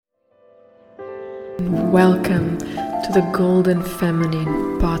Welcome to the Golden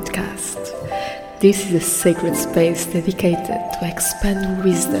Feminine podcast. This is a sacred space dedicated to expand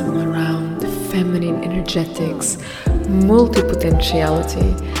wisdom around feminine energetics,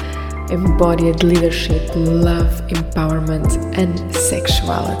 multipotentiality, embodied leadership, love, empowerment, and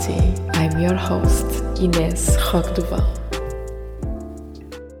sexuality. I'm your host, Inês Roqueduval.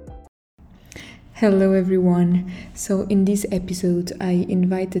 Hello everyone. So in this episode I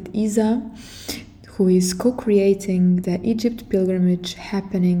invited Isa, who is co-creating the Egypt pilgrimage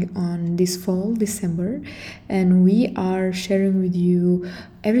happening on this fall, December, and we are sharing with you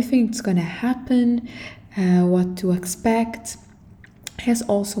everything that's gonna happen, what to expect, has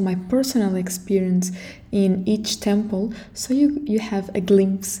also my personal experience in each temple, so you have a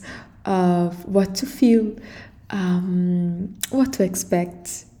glimpse of what to feel, what to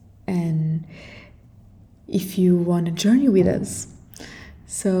expect, and if you want to journey with us.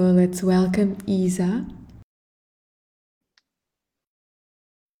 So let's welcome Isa.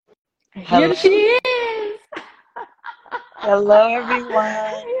 Hello. Here she is! Hello,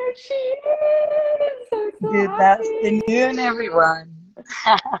 everyone. Here she is! I'm so Good happy. afternoon, everyone.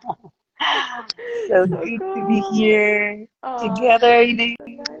 So good to be here together in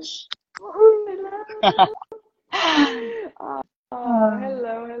English.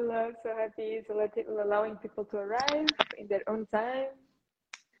 Hello. So happy. So allowing people to arrive in their own time.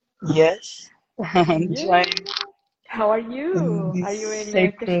 Yes, enjoying. How are you? this Are you in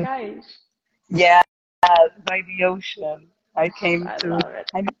sacred- Cascais? Yeah, by the ocean. I love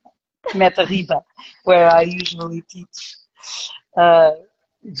it. Metariba, where I usually teach.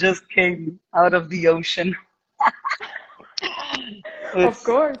 Just came out of the ocean. Of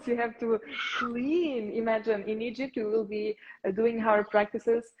course, you have to clean. Imagine in Egypt, we will be doing our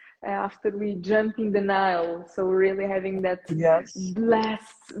practices after we jump in the Nile. So really having that Yes.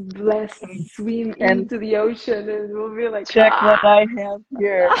 blessed swim And into the ocean, and we'll be like, check what I have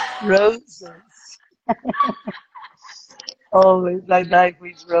here. Roses. Always I dive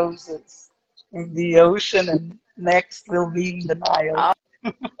with roses in the ocean, and next will be in the Nile.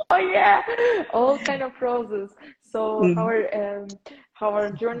 oh yeah, all kind of roses. So Mm.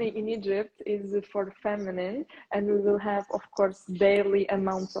 our journey in Egypt is for feminine, and we will have, of course, daily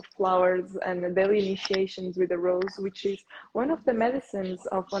amounts of flowers and daily initiations with the rose, which is one of the medicines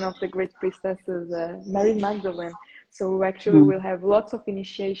of one of the great priestesses, Mary Magdalene. So actually we'll have lots of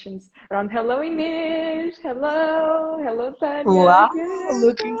initiations around. Hello Inish, hello Tanya. Wow,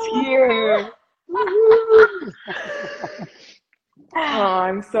 look who's here.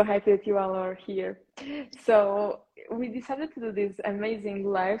 I'm so happy that you all are here. So we decided to do this amazing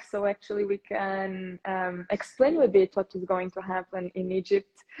live, so actually we can explain a bit what is going to happen in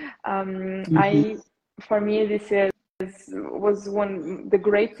Egypt. For me, this was one the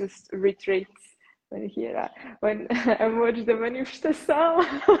greatest retreats. When I watched the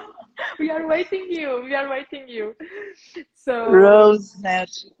manifestation. We are waiting you. So Rose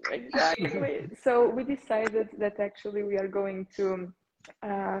magic. exactly. So we decided that actually we are going to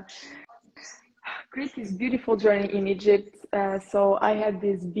create this beautiful journey in Egypt. So I had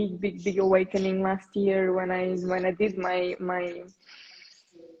this big awakening last year when I did my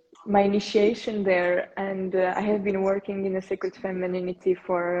initiation there, and I have been working in the sacred femininity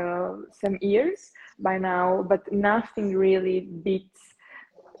for some years by now, but nothing really beats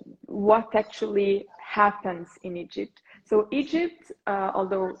what actually happens in Egypt. So Egypt,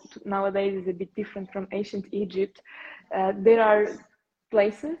 although nowadays is a bit different from ancient Egypt, there are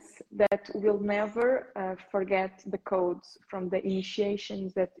places that will never forget the codes from the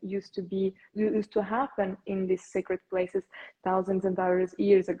initiations that used to happen in these sacred places thousands and thousands of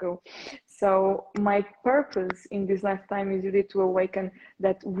years ago. So my purpose in this lifetime is really to awaken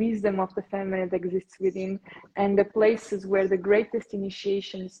that wisdom of the feminine that exists within, and the places where the greatest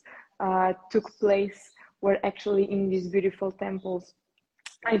initiations took place were actually in these beautiful temples.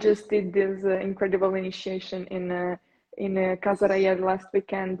 I just did this incredible initiation in Casaraya last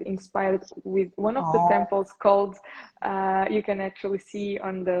weekend, inspired with one of the temples called, you can actually see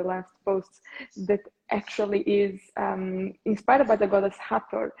on the last posts, that actually is inspired by the goddess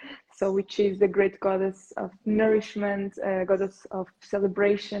Hathor, so which is the great goddess of nourishment, goddess of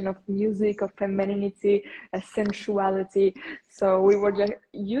celebration, of music, of femininity, sensuality. So we were just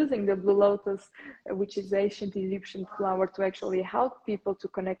using the blue lotus, which is the ancient Egyptian flower, to actually help people to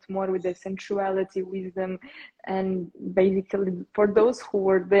connect more with their sensuality, wisdom, and basically for those who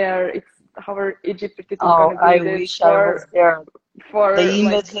were there, it's our Egypt is going to be I this wish I was there. for The like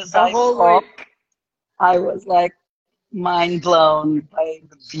images a I whole saw, week. I was like mind blown by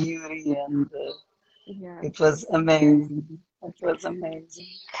the beauty, and Yeah. it was amazing. It was amazing.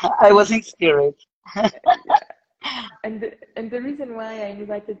 I was in spirit. And the reason why I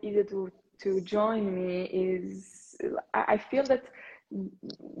invited Ida to join me is I feel that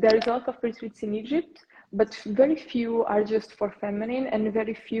there is a lot of retreats in Egypt, but very few are just for feminine, and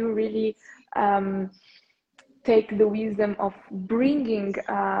very few really take the wisdom of bringing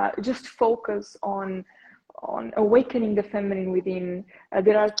just focus on awakening the feminine within.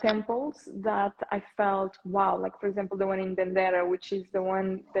 There are temples that I felt wow, like for example the one in Dendera, which is the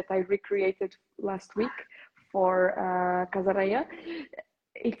one that I recreated last week for Casaraya.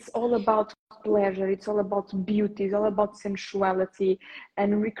 It's all about pleasure, it's all about beauty, it's all about sensuality,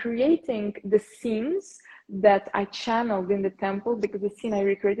 and recreating the scenes that I channeled in the temple, because the scene I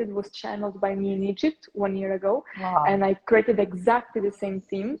recreated was channeled by me in Egypt 1 year ago. Wow. And I created exactly the same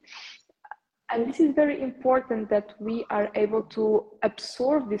theme. And this is very important, that we are able to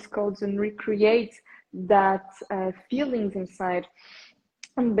absorb these codes and recreate that feelings inside.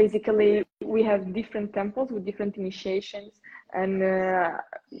 And basically, we have different temples with different initiations, and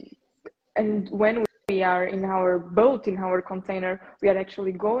when we are in our boat, in our container, we are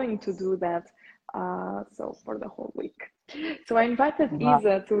actually going to do that. So for the whole week. So I invited Wow.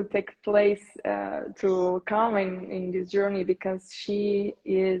 Isa to take place, to come in this journey, because she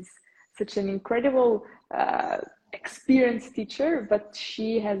is such an incredible experienced teacher, but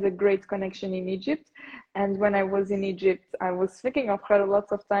she has a great connection in Egypt. And when I was in Egypt, I was thinking of her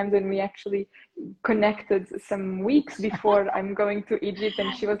lots of times, and we actually connected some weeks before I'm going to Egypt,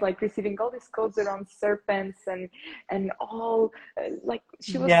 and she was like receiving all these codes around serpents and all like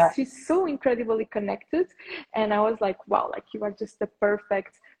she's so incredibly connected. And I was like, wow, like you are just the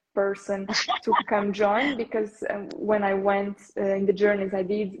perfect person to come join, because when I went in the journeys I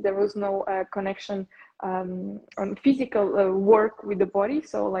did, there was no connection on physical work with the body,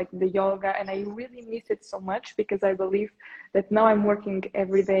 so like the yoga, and I really miss it so much, because I believe that now I'm working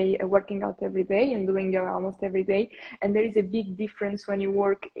every day, working out every day and doing yoga almost every day, and there is a big difference when you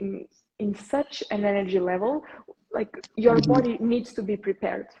work in such an energy level. Like your body needs to be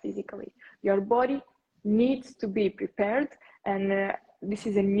prepared physically, your body needs to be prepared. And this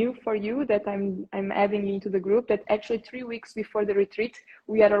is a new for you that I'm adding into the group, that actually 3 weeks before the retreat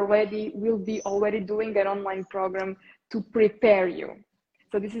we'll be already doing an online program to prepare you.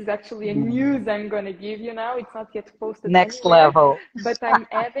 So this is actually a news I'm going to give you now. It's not yet posted Next anywhere, level. but I'm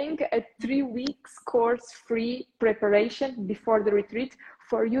adding a 3 weeks course free preparation before the retreat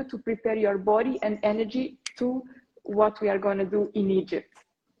for you to prepare your body and energy to what we are going to do in Egypt.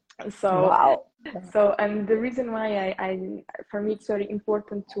 So wow. And the reason why for me it's very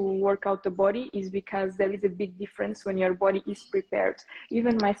important to work out the body is because there is a big difference when your body is prepared.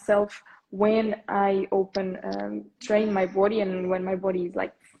 Even myself, when I train my body, and when my body is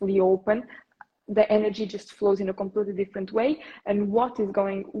like fully open, the energy just flows in a completely different way. And what we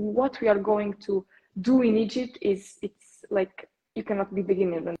are going to do in Egypt it's like you cannot be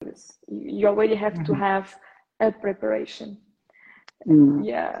beginner than this. You already have to have a preparation.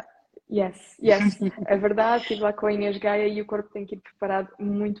 Yeah. Yes. A verdade, estive lá com a Inês Gaia e o corpo tem que ir preparado,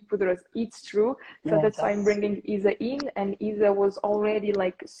 muito poderoso. It's true. So that's why I'm bringing Isa in, and Isa was already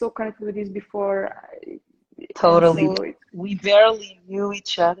like so connected with this before. Totally. So we barely knew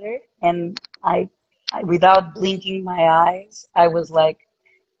each other, and I, without blinking my eyes, I was like,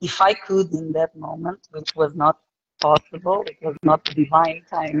 if I could in that moment, which was not possible, it was not divine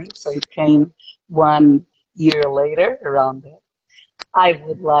timing, so it came 1 year later around that. I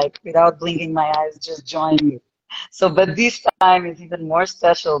would like, without blinking my eyes, just join you. So, but this time is even more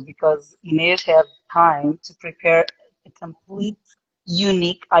special because Inês had time to prepare a complete,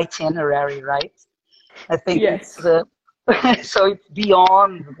 unique itinerary, right? I think yes. it's so it's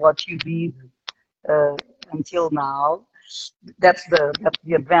beyond what you did until now. That's the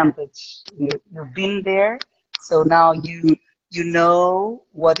advantage. You've been there, so now you know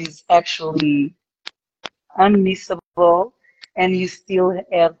what is actually unmissable, and you still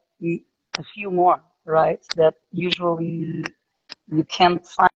have a few more, right? That usually you can't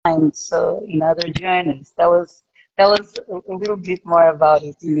find so in other journeys. Tell us a little bit more about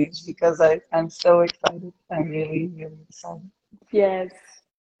it, Inês, because I'm so excited. I'm really, really excited. Yes.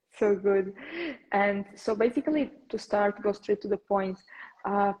 So good. And so basically, to start, go straight to the point.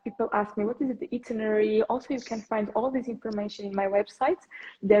 People ask me, what is the itinerary? Also, you can find all this information in my website.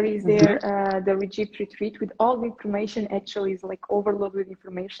 There is there the Egypt retreat with all the information. Actually, is like overloaded with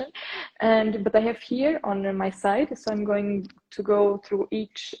information. But I have here on my side, so I'm going to go through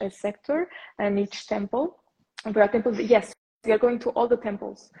each sector and each temple. There are temples, yes. we are going to all the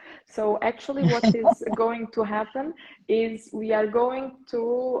temples. So actually what is going to happen is we are going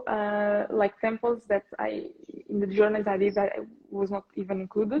to like temples that in the journeys I did, I was not even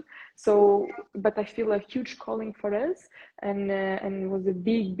included. So, but I feel a huge calling for us, and it was a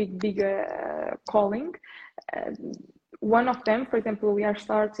big calling. One of them, for example, we are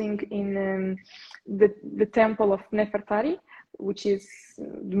starting in the temple of Nefertari, which is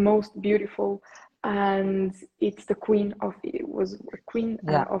the most beautiful, and it's the queen of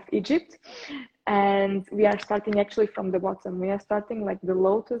Egypt. And we are starting actually from the bottom. We are starting like the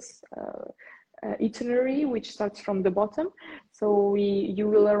lotus itinerary, which starts from the bottom. So you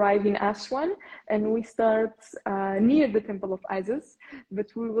will arrive in Aswan, and we start near the temple of Isis, but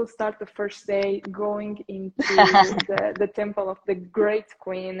we will start the first day going into the temple of the great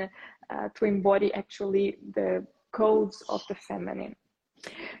queen, to embody actually the codes of the feminine.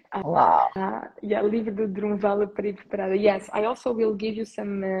 Wow. Livre de um vale para ir preparada. Yes, I also will give you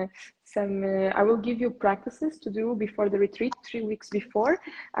I will give you practices to do before the retreat, 3 weeks before.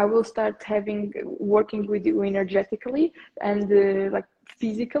 I will start working with you energetically and like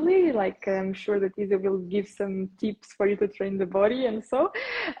physically, like I'm sure that Isa will give some tips for you to train the body and so.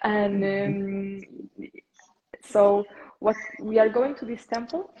 And so what we are going to this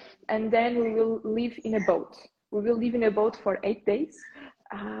temple, and then we will live in a boat. We will live in a boat for 8 days.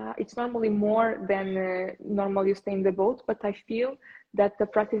 It's normally more than normal you stay in the boat, but I feel that the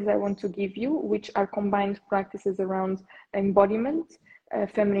practices I want to give you, which are combined practices around embodiment,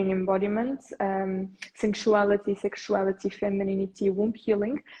 feminine embodiment, sensuality, sexuality, femininity, womb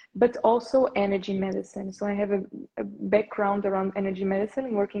healing, but also energy medicine. So I have a background around energy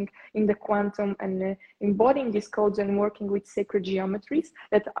medicine, working in the quantum and embodying these codes and working with sacred geometries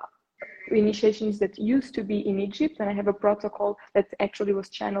that initiations that used to be in Egypt, and I have a protocol that actually was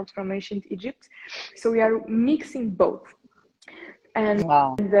channeled from ancient Egypt. So we are mixing both. And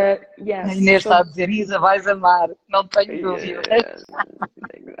wow. Yes. A Inês está a dizer, Isa, vais amar, não tenho dúvidas.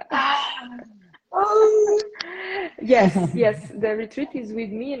 Yes, the retreat is with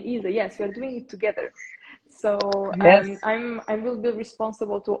me and Isa. Yes, we are doing it together. So Yes. I will be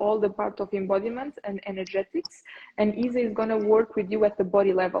responsible to all the part of embodiment and energetics, and Isa is going to work with you at the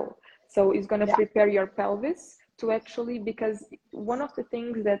body level. So it's going to prepare your pelvis to actually, because one of the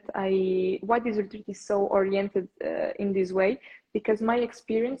things that why this retreat is so oriented in this way, because my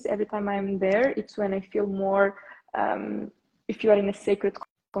experience every time I'm there, it's when I feel more, if you are in a sacred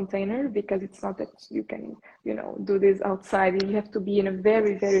container, because it's not that you can, do this outside. You have to be in a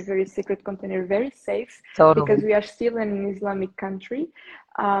very, very, very sacred container, very safe, totally. Because we are still in an Islamic country.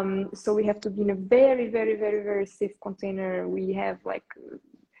 So we have to be in a very, very, very, very safe container. We have like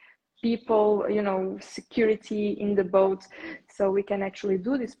people, security in the boat, so we can actually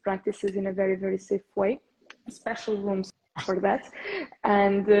do these practices in a very, very safe way. Special rooms for that.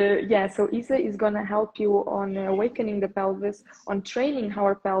 And so Isa is going to help you on awakening the pelvis, on training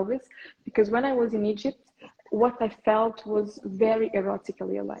our pelvis, because when I was in Egypt, what I felt was very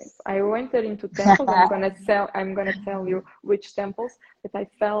erotically alive. I went there into temples. I'm gonna tell you which temples, but I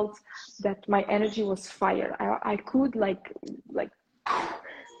felt that my energy was fire. I could like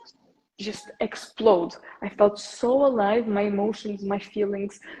just explode. I felt so alive. My emotions, my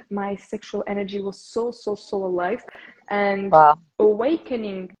feelings, my sexual energy was so alive. And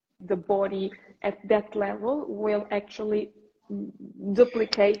awakening the body at that level will actually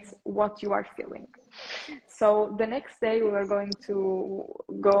duplicate what you are feeling. So the next day we are going to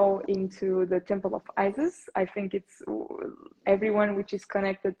go into the temple of Isis. I think it's everyone which is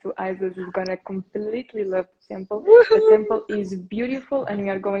connected to Isis is going to completely love the temple. The temple is beautiful, and we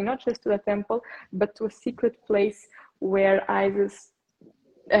are going not just to the temple, but to a secret place where Isis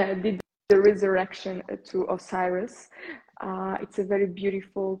did the resurrection to Osiris. It's a very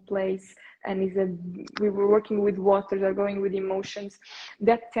beautiful place, and we were working with water, they're going with emotions.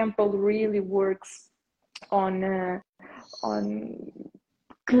 That temple really works on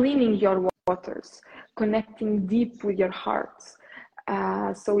cleaning your waters, connecting deep with your heart.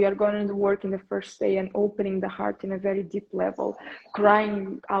 So we are going to work in the first day and opening the heart in a very deep level,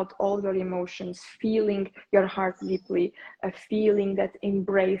 crying out all your emotions, feeling your heart deeply, feeling that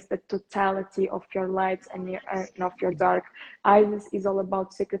embrace the totality of your lights and of your dark. Isis is all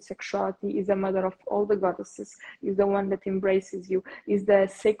about sacred sexuality, is the mother of all the goddesses, is the one that embraces you, is the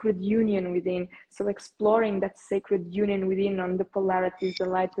sacred union within. So exploring that sacred union within on the polarities, the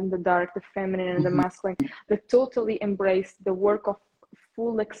light and the dark, the feminine and the masculine, that totally embrace the work of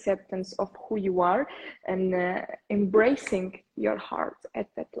full acceptance of who you are, and embracing your heart at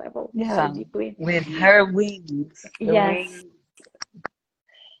that level so deeply. With her wings. Yes.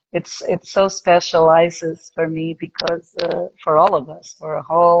 it's so special, Isis, for me, because for all of us, for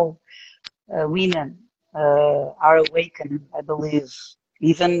all women are awakened, I believe.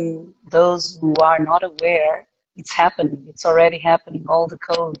 Even those who are not aware, it's happening. It's already happening. All the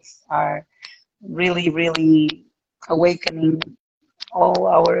codes are really, really awakening all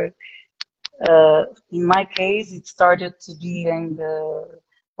our. In my case, it started to be in the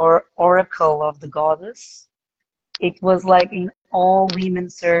oracle of the goddess. It was like in all women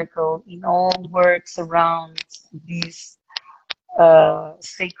circle, in all works around this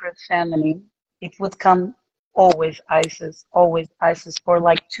sacred feminine, it would come always Isis for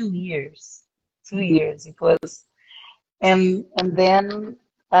like 2 years. 2 years it was, and then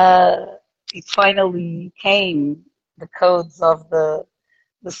uh, it finally came, the codes of the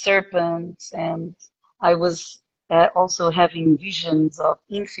serpent, and I was also having visions of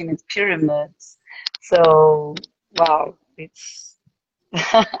infinite pyramids. So wow, it's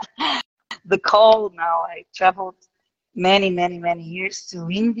the call now. I traveled many years to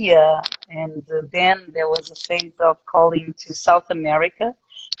India, and then there was a phase of calling to South America,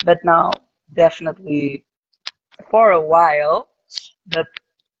 but now definitely for a while, but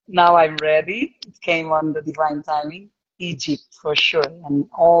now I'm ready. It came on the divine timing. Egypt for sure, and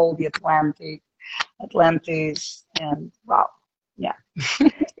all the Atlantis, and wow, yeah.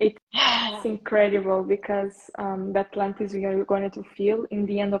 It's incredible because the Atlantis we are going to feel in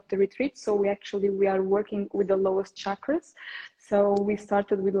the end of the retreat. So we are working with the lowest chakras. So we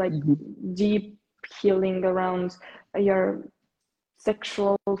started with like deep healing around your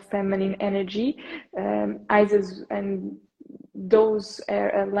sexual feminine energy. Isis and those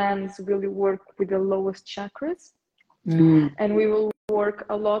lands really work with the lowest chakras. And we will work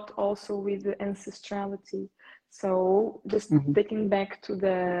a lot also with the ancestrality. So just taking back to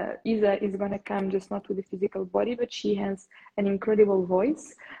the Isa is going to come just not with the physical body, but she has an incredible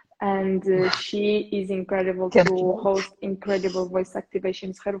voice, and she is incredible to host incredible voice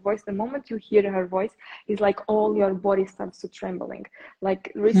activations. Her voice, the moment you hear her voice, is like all your body starts to trembling.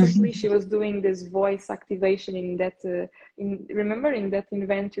 Like recently she was doing this voice activation in that remember in that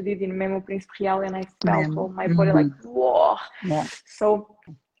event you did in Memo Prince Real, and I felt all my body like whoa. So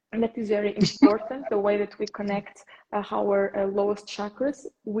that is very important, the way that we connect our lowest chakras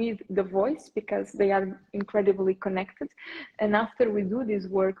with the voice, because they are incredibly connected. And after we do this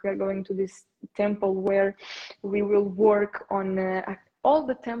work, we are going to this temple where we will work on all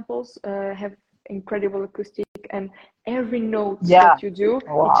the temples have incredible acoustic, and every note that you do,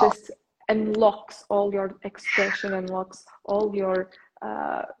 it just unlocks all your expression, unlocks all your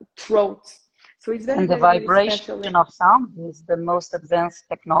throat. So it's very, and the very, very vibration special. of sound is the most advanced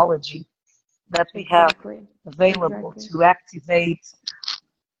technology that we have available to activate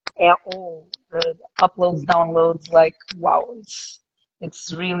all the uploads, downloads. Like wow,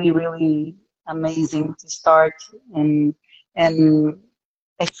 it's really, really amazing to start, and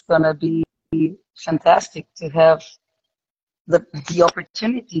it's gonna be fantastic to have the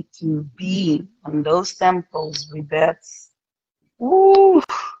opportunity to be on those temples with that. Ooh,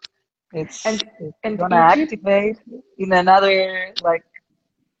 it's gonna Egypt, activate in another, like,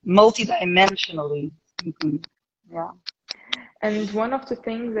 multidimensionally. Yeah. And one of the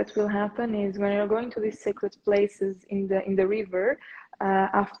things that will happen is when you're going to these sacred places in the river,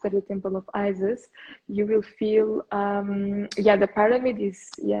 after the temple of Isis, you will feel the pyramid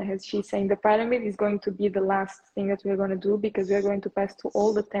is, as she's saying, the pyramid is going to be the last thing that we're going to do, because we're going to pass to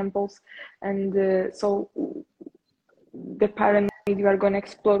all the temples, and so the pyramid we are going to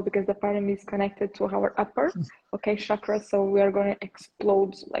explode, because the pyramid is connected to our upper chakra. So we are going to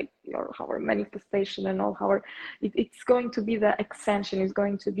explode like our manifestation and all our it's going to be the expansion, is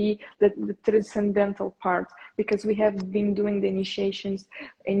going to be the transcendental part, because we have been doing the initiations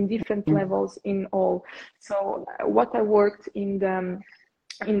in different levels in all. So what I worked in the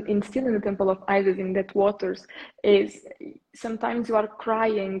still in the temple of Isis, in that waters, is sometimes you are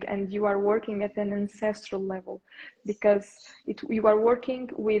crying and you are working at an ancestral level, because you are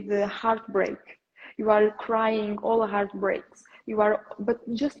working with the heartbreak. You are crying all heartbreaks. You are, but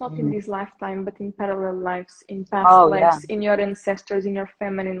just not in this lifetime, but in parallel lives, in past lives, in your ancestors, in your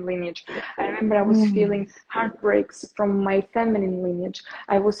feminine lineage. I remember I was feeling heartbreaks from my feminine lineage.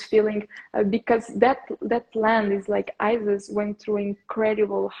 I was feeling because that land is like Isis went through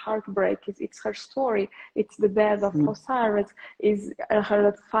incredible heartbreak. It's her story. It's the death of Osiris. Is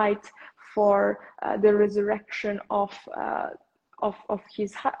her fight for the resurrection of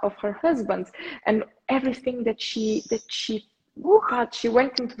her husband, and everything that she God, she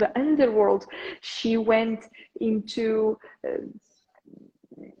went into the underworld. She went into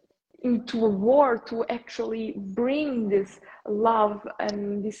a war to actually bring this love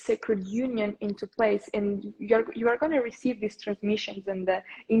and this sacred union into place, and you are going to receive these transmissions and the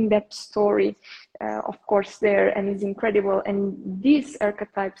in-depth story, of course, there, and it's incredible. And these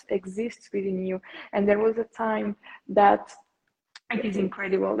archetypes exist within you. And there was a time that it is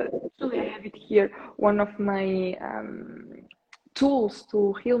incredible. Actually, I have it here. One of my tools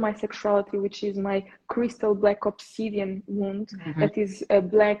to heal my sexuality, which is my crystal black obsidian wound, that is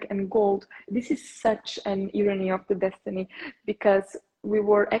black and gold. This is such an irony of the destiny, because we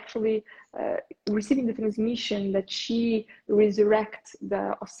were actually receiving the transmission that she resurrect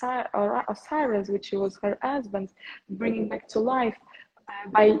the Osiris, which was her husband, bringing back to life,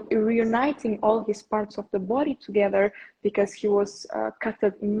 by reuniting all his parts of the body together, because he was cut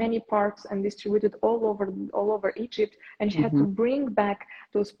in many parts and distributed all over Egypt, and she had to bring back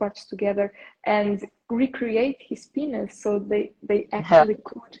those parts together and recreate his penis, so they actually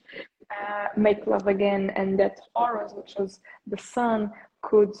could make love again, and that Horus, which was the son,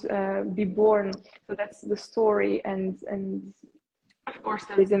 could be born. So that's the story, and of course,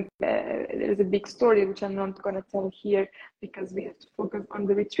 there is a big story which I'm not going to tell here because we have to focus on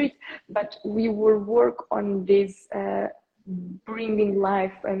the retreat. But we will work on this bringing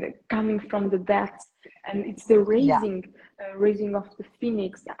life and coming from the depths, and it's the raising of the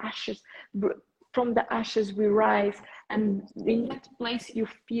phoenix, the ashes. From the ashes we rise, and in that place you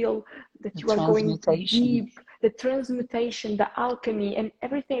feel that you are going deep. The transmutation, the alchemy, and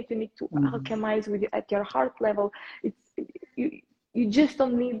everything that you need to alchemize with at your heart level. You just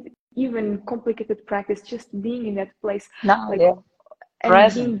don't need even complicated practice, just being in that place.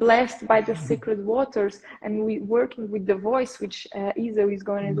 And being blessed by the sacred waters, and we working with the voice, which Isa is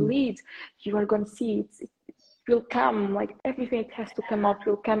going to lead. You are going to see it will come, like everything that has to come out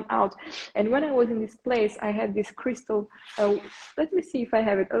will come out. And when I was in this place, I had this crystal. Let me see if I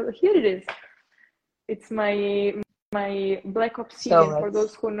have it. Oh, here it is. It's my black obsidian. For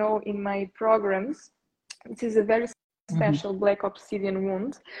those who know, in my programs, this is a very special black obsidian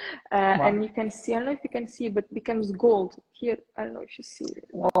wound, and you can see, I don't know if you can see, but it becomes gold here. I don't know if you see it.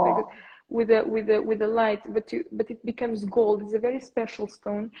 With the light, but it becomes gold. It's a very special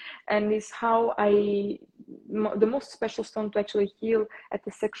stone, and is how the most special stone to actually heal at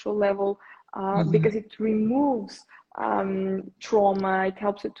the sexual level, because it removes trauma. It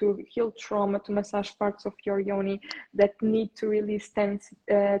helps you to heal trauma, to massage parts of your yoni that need to release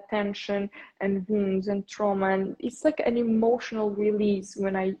tension and wounds and trauma, and it's like an emotional release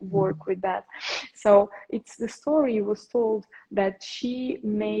when I work with that. So it's the story was told that she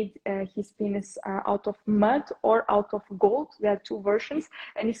made his penis out of mud or out of gold. There are two versions,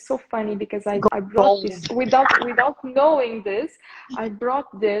 and it's so funny because I brought this without knowing this. I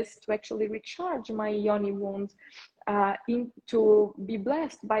brought this to actually recharge my yoni wound, to be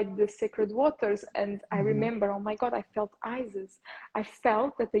blessed by the sacred waters. And I remember, oh my God, I felt Isis. I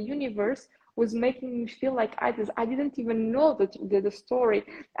felt that the universe was making me feel like Isis. I didn't even know the story.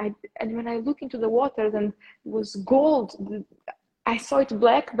 And when I look into the waters and it was gold, I saw it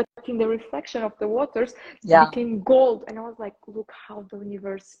black, but in the reflection of the waters, it became gold. And I was like, look how the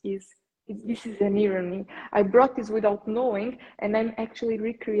universe is. This is an irony. I brought this without knowing, and I'm actually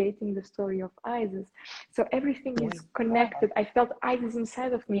recreating the story of Isis. So everything is connected. I felt Isis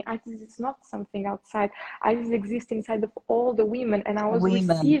inside of me. Isis is not something outside. Isis exists inside of all the women, and I was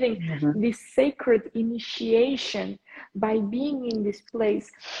receiving this sacred initiation by being in this place.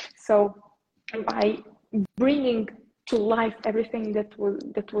 So by bringing to life everything that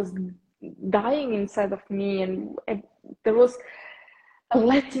was dying inside of me, and there was a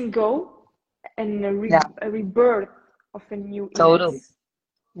letting go and a rebirth of a new illness.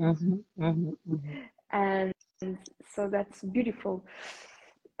 And so that's beautiful.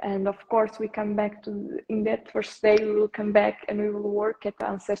 And of course, we come back to, in that first day, we will come back and we will work at the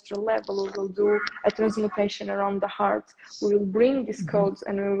ancestral level. We will do a transmutation around the heart. We will bring these codes,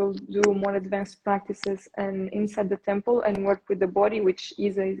 and we will do more advanced practices and inside the temple and work with the body, which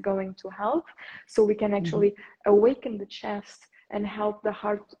Isa is going to help. So we can actually awaken the chest and help the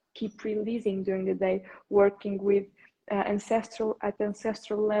heart keep releasing during the day, working with at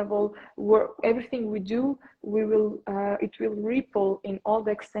ancestral level. Everything we do, it will ripple in all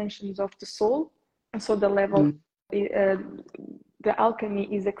the extensions of the soul, and so the level, the alchemy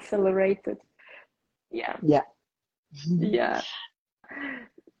is accelerated. Yeah.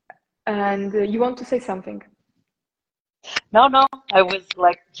 And you want to say something? No, I was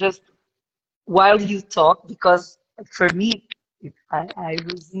like, just while you talk, because for me, I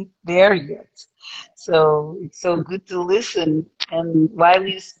wasn't there yet. So it's so good to listen. And while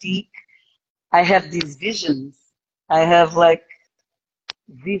you speak, I have these visions. I have like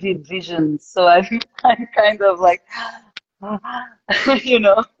vivid visions. So I'm kind of like, you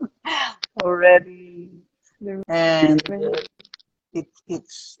know, already. The And rain.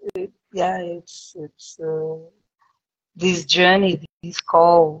 yeah, it's this journey, this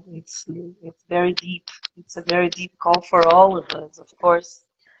call. It's very deep. It's a very deep call for all of us. Of course,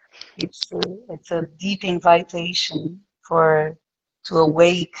 it's a deep invitation for to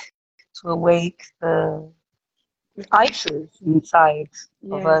awake, to awake the fighters inside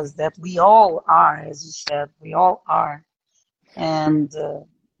of Yes, us that we all are, as you said, we all are, and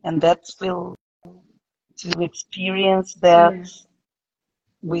that will to experience that yeah,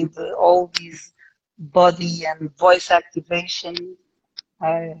 with all these body and voice activation.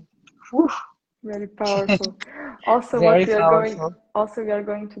 I, whew, very powerful. Also, very what we are going, powerful. also we are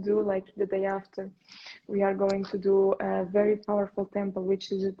going to do like the day after, we are going to do a very powerful temple,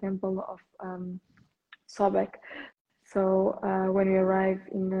 which is a temple of Sobek. So when we arrive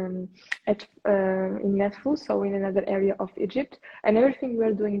in Netfu, so in another area of Egypt, and everything we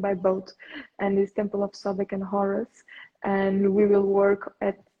are doing by boat, and this temple of Sobek and Horus, and we will work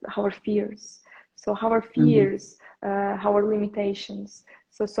at our fears. So our Mhm, fears, our limitations.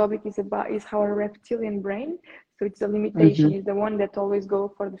 So Sobek is our reptilian brain. So it's a limitation. mhm, Is the one that always go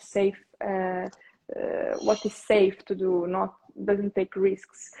for the safe. What is safe to do, not doesn't take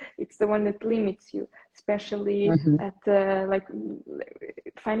risks. It's the one that limits you, especially mhm, at like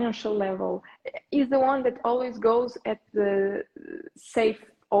financial level. Is the one that always goes at the safe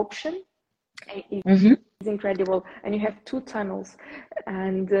option. mhm, Is incredible, and you have two tunnels,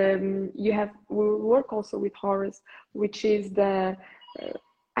 and we work also with Horus, which is the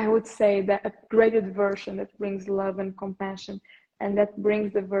I would say the upgraded version that brings love and compassion, and that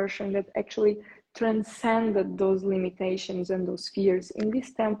brings the version that actually transcended those limitations and those fears. In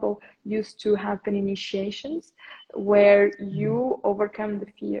this temple used to happen initiations where you overcome the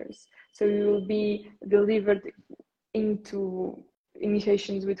fears. So you will be delivered into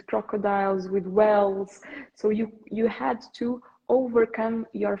initiations with crocodiles, with whales. So you had to overcome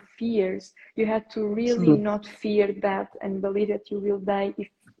your fears. You had to really mhm, not fear that and believe that you will die if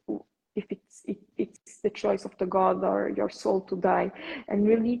it's the choice of the god or your soul to die. And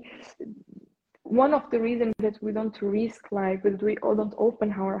really, one of the reasons that we don't risk life, that we all don't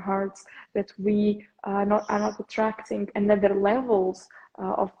open our hearts, that we are not attracting another levels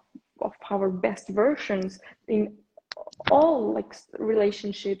of our best versions in all like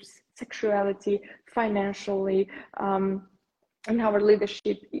relationships, sexuality, financially, in our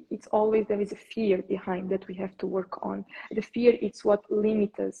leadership. It's always there is a fear behind that we have to work on. The fear, it's what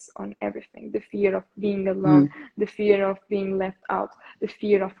limits us on everything. The fear of being alone, mhm, the fear of being left out, the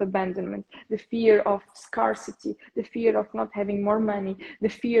fear of abandonment, the fear of scarcity, the fear of not having more money, the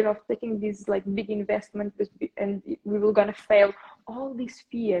fear of taking this like big investment and we will gonna fail. All these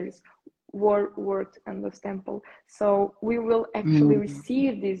fears were worked in this temple. So we will actually mhm,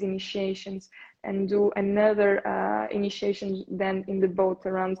 receive these initiations and do another initiation then in the boat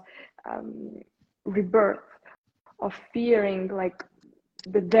around um, rebirth, of fearing like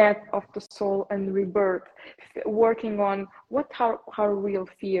the death of the soul and rebirth, working on what our real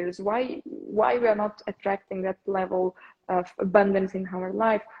fears, why we are not attracting that level of abundance in our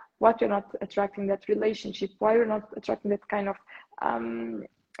life, what you're not attracting that relationship, why you're not attracting that kind of um,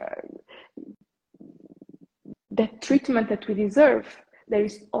 uh, that treatment that we deserve. There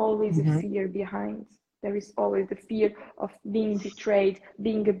is always a mhm, fear behind. There is always the fear of being betrayed,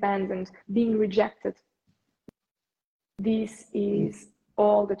 being abandoned, being rejected. This is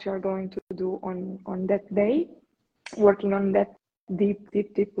all that you are going to do on that day, working on that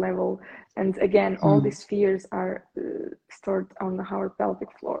deep level. And again, all mhm. these fears are stored on our pelvic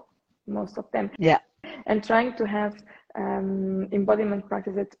floor, most of them, Yeah, and trying to have embodiment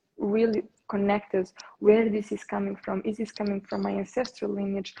practice that really connect us where this is coming from. Is this coming from my ancestral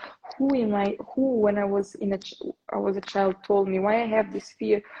lineage? Who am I? Who, when I was a child, told me why I have this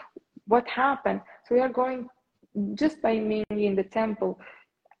fear? What happened? So we are going just by being in the temple.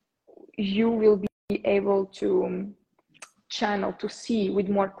 You will be able to channel, to see with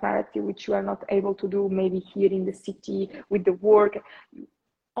more clarity, which you are not able to do maybe here in the city with the work.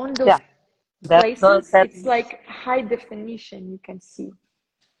 On those yeah. places, That it's like high definition, you can see.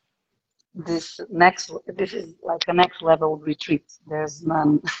 this is like a next level retreat. There's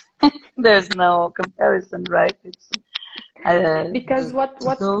none. There's no comparison, right? It's Because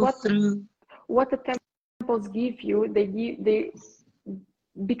to go through. what the temples give you, they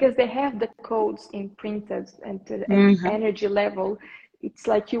because they have the codes imprinted and at Mhm, energy level. It's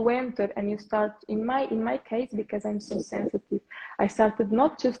like you enter and you start. In my case, because I'm so sensitive, I started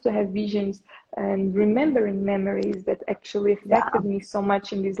not just to have visions and remembering memories that actually yeah. affected me so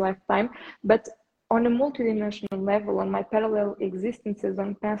much in this lifetime, but on a multidimensional level, on my parallel existences, on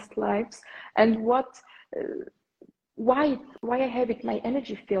past lives, and why I have it my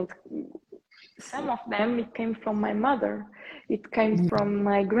energy field. Some of them, it came from my mother, it came from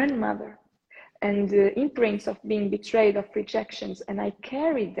my grandmother, and imprints of being betrayed, of rejections, and I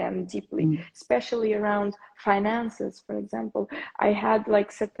carried them deeply, especially around finances, for example. I had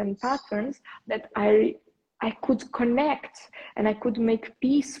like certain patterns that I could connect and I could make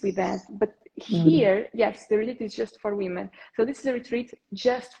peace with that. But here, yes, the retreat is just for women. So this is a retreat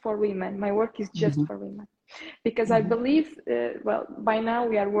just for women. My work is just for women. Because I believe, well, by now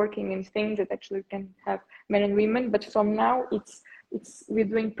we are working in things that actually can have men and women, but from now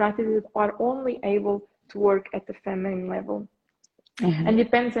we're doing practices that are only able to work at the feminine level. And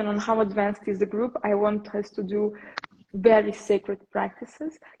depending on how advanced is the group, I want us to do very sacred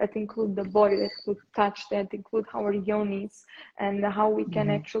practices that include the body, that include touch, that include our yonis, and how we can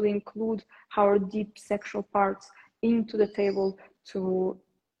actually include our deep sexual parts into the table to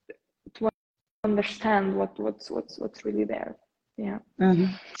understand what's really there. Yeah.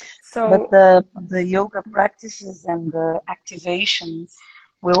 So, but the yoga practices and the activations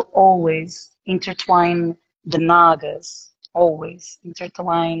will always intertwine the nagas, always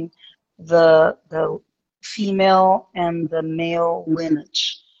intertwine the female and the male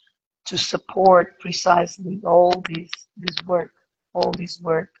lineage to support precisely all this work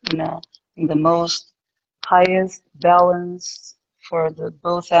in the most highest balance for the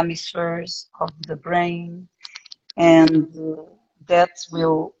both hemispheres of the brain, and that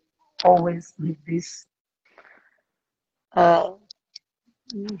will always be this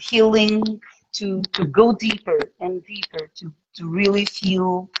healing to go deeper and deeper, to really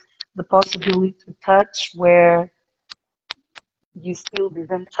feel the possibility to touch where you still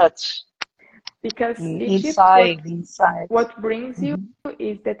didn't touch. Because inside. What brings you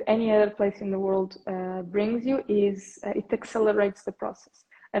is that any other place in the world brings you is it accelerates the process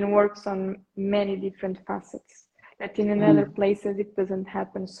and works on many different facets that in another places it doesn't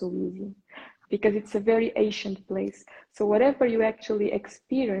happen so easy, because it's a very ancient place. So whatever you actually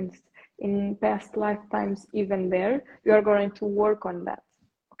experienced in past lifetimes, even there, you are going to work on that.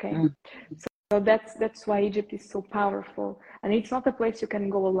 Okay. So that's why Egypt is so powerful, and it's not a place you can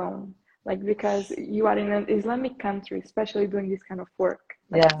go alone. Like, because you are in an Islamic country, especially doing this kind of work,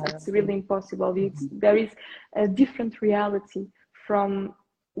 like, it's really impossible. There is a different reality from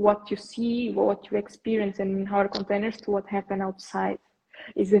what you see, what you experience in our containers to what happened outside.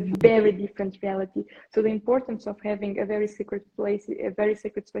 Is a very different reality. So the importance of having a very sacred place, a very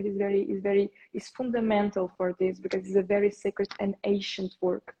sacred space is fundamental for this, because it's a very sacred and ancient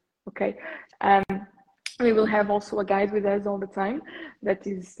work. Okay. We will have also a guide with us all the time that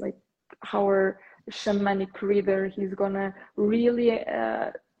is like our shamanic reader. He's gonna really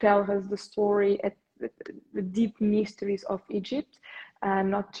tell us the story, the deep mysteries of Egypt,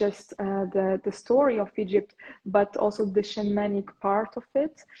 not just the story of Egypt, but also the shamanic part of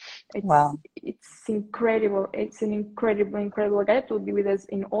it. It's incredible. It's an incredible guide. Will be with us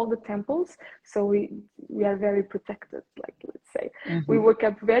in all the temples, so we are very protected. Like, let's say, we wake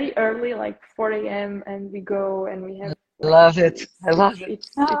up very early, like 4 a.m., and we go and we have. I love it.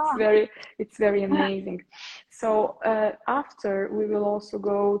 It's very amazing. So after, we will also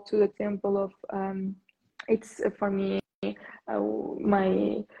go to the temple of. It's for me. We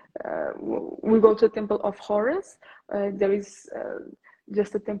go to the temple of Horus. There is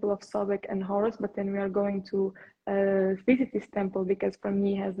just a temple of Sobek and Horus, but then we are going to visit this temple because for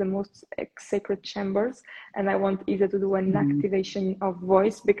me it has the most sacred chambers, and I want Isa to do an activation of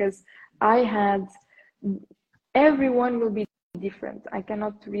voice, because everyone will be different. I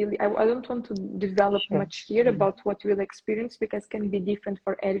cannot really, I don't want to develop much here about what we'll experience, because it can be different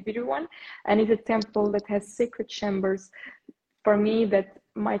for everyone. And it's a temple that has sacred chambers for me, that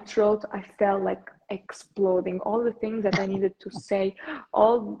my throat, I felt like exploding. All the things that I needed to say,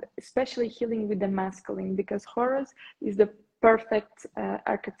 especially healing with the masculine, because Horus is the perfect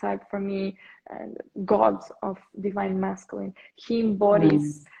archetype for me, god of divine masculine. He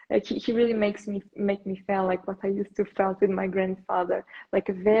embodies, he really make me feel like what I used to felt with my grandfather, like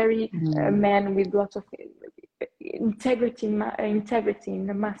a very man with lots of integrity in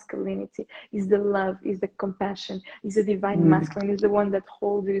the masculinity. Is the love, is the compassion, is the divine masculine, is the one that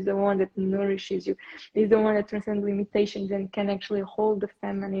holds you, is the one that nourishes you, is the one that transcends limitations and can actually hold the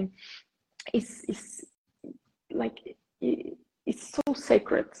feminine. It's like, it's so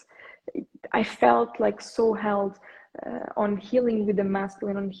sacred. I felt like so held on healing with the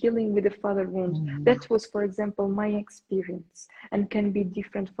masculine, on healing with the father wound. That was, for example, my experience, and can be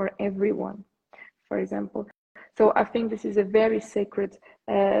different for everyone, for example. So I think this is a very sacred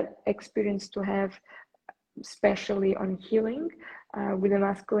experience to have, especially on healing with the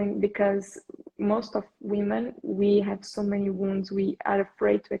masculine, because most of women, we have so many wounds. We are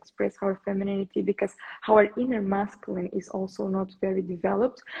afraid to express our femininity because our inner masculine is also not very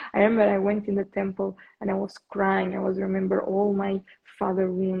developed. I remember I went in the temple and I was crying. I was remember all my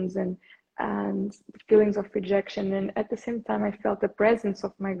father wounds and feelings of rejection, and at the same time I felt the presence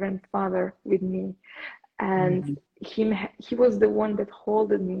of my grandfather with me, and he was the one that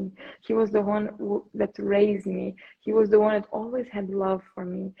holded me. He was the one that raised me. He was the one that always had love for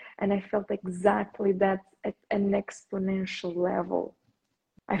me, and I felt exactly that at an exponential level.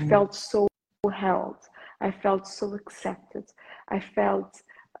 I felt so held. I felt so accepted. I felt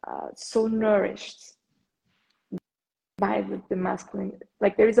so nourished by the masculine.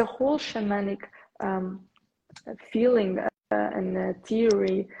 Like there is a whole shamanic feeling and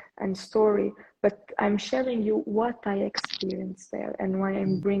theory and story, but I'm sharing you what I experienced there and why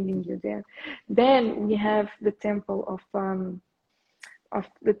I'm bringing you there. Then we have the temple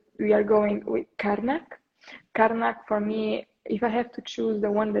we are going with Karnak. Karnak, for me, if I have to choose,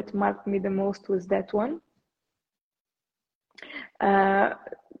 the one that marked me the most was that one.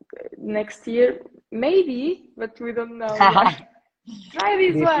 Next year, maybe, but we don't know yet. Try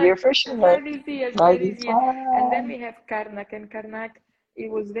this one. Year for sure. Try this year. And then we have Karnak. And Karnak, it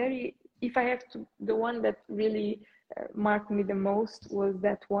was very, if I have to, the one that really marked me the most was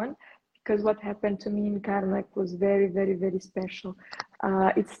that one, because what happened to me in Karnak was very, very, very special.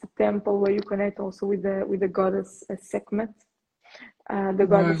 It's the temple where you connect also with the goddess Sekhmet. The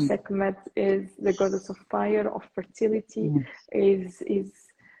goddess Sekhmet is the goddess of fire, of fertility,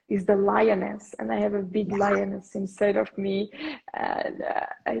 is the lioness, and I have a big lioness inside of me.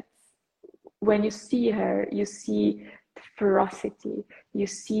 And when you see her, you see the ferocity, you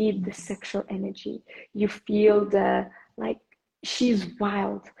see the sexual energy, you feel like she's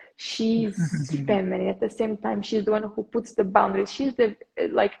wild, she's feminine. At the same time, she's the one who puts the boundaries. She's the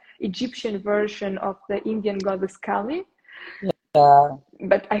like Egyptian version of the Indian goddess Kali.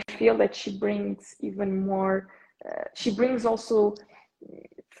 But I feel that she brings even more. She brings also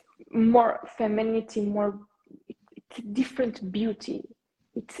more femininity, more different beauty.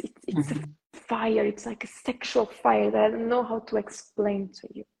 It's a fire. It's like a sexual fire that I don't know how to explain to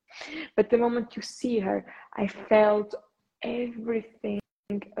you. But the moment you see her, I felt everything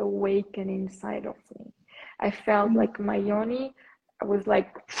awaken inside of me. I felt like my yoni was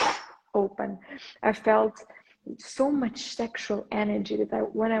like open. I felt so much sexual energy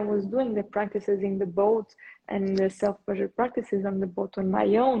that when I was doing the practices in the boat and the self-pleasure practices on the boat on my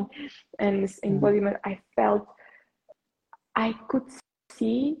own and this embodiment, I felt I could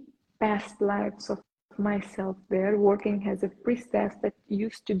see past lives of myself there working as a priestess that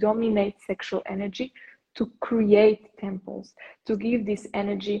used to dominate sexual energy to create temples, to give this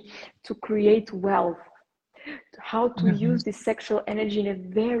energy to create wealth, how to use this sexual energy in a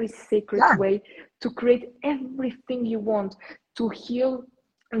very sacred way to create everything you want, to heal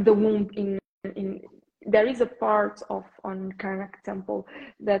the womb. In there is a part of on Karnak temple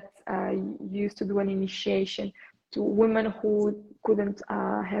that used to do an initiation to women who couldn't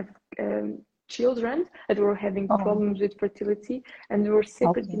have children, that were having problems with fertility, and there were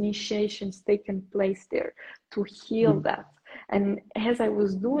sacred initiations taking place there to heal that. And as I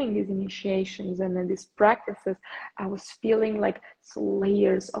was doing these initiations and these practices, I was feeling like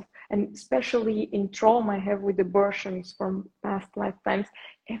layers of, and especially in trauma I have with abortions from past lifetimes,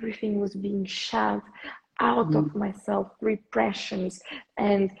 everything was being shoved out of myself, repressions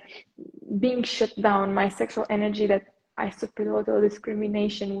and being shut down. My sexual energy that I suffered a lot of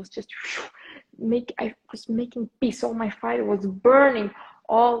discrimination was just I was making peace. All my fire was burning,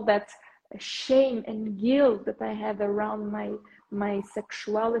 all that shame and guilt that I had around my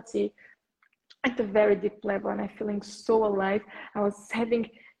sexuality at a very deep level, and I'm feeling so alive. I was having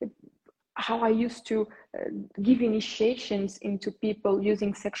how I used to give initiations into people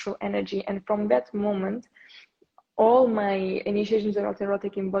using sexual energy, and from that moment all my initiations about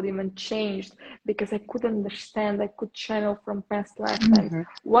erotic embodiment changed, because I could understand, I could channel from past lifetimes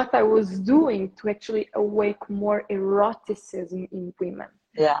what I was doing to actually awake more eroticism in women.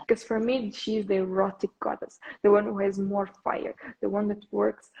 Because for me, she's the erotic goddess, the one who has more fire, the one that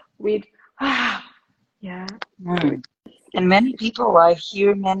works with And many people, I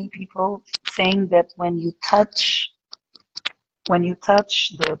hear many people saying that when you touch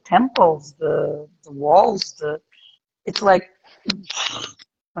the temples, the walls, it's like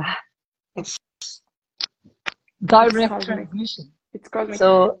it's direct transmission. It's cosmic.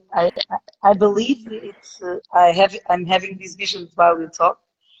 So I believe it's I'm having these visions while we talk.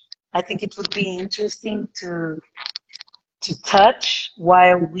 I think it would be interesting to to touch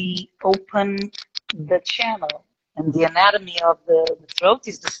while we open the channel. And the anatomy of the throat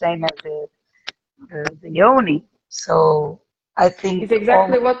is the same as the yoni. So I think It's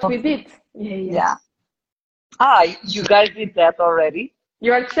exactly what we did. yeah. Ah, you guys did that already?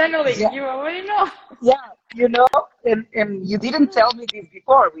 You are channeling. Yeah. You already know. Yeah, you know, and you didn't tell me this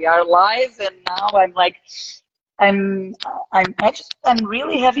before. We are live, and now I'm like, I'm I'm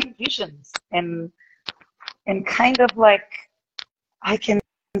really having visions, and kind of like I can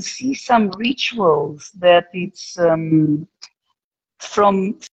see some rituals that it's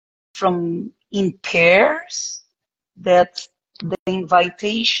from in pairs, that the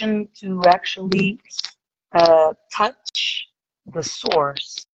invitation to actually touch the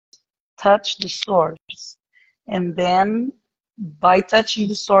source, touch the source, and then by touching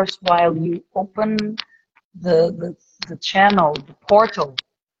the source while you open the channel, the portal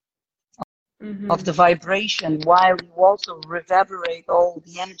of the vibration, while you also reverberate all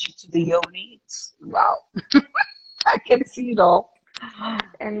the energy to the yoni. It's wow. I can see it all.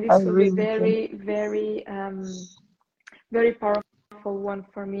 And I this was a really can. very powerful one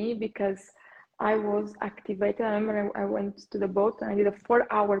for me, because I was activated. I remember I went to the boat and I did a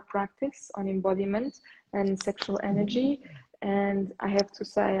 4-hour practice on embodiment and sexual energy. And I have to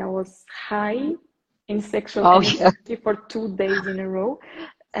say, I was high in sexual energy Yeah. for 2 days in a row.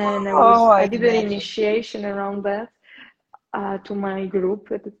 And I I did an imagine. initiation around that. To my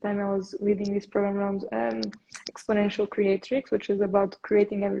group at the time. I was leading this program around exponential creatrix, which is about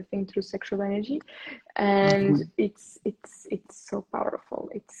creating everything through sexual energy, and it's so powerful.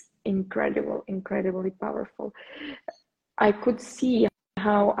 It's incredibly powerful. I could see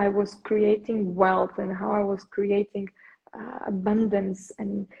how I was creating wealth and how I was creating abundance,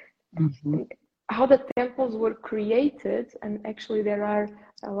 and how the temples were created. And actually there are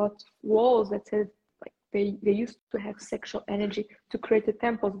a lot of walls that said they used to have sexual energy to create the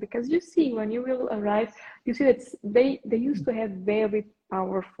temples, because you see, when you will arrive, you see that they used to have very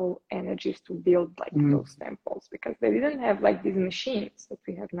powerful energies to build like those temples, because they didn't have like these machines that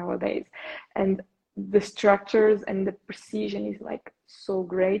we have nowadays, and the structures and the precision is like so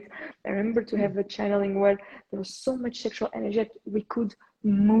great. I remember to have a channeling where there was so much sexual energy that we could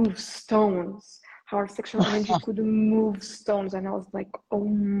move stones. Our sexual energy could move stones, and I was like, oh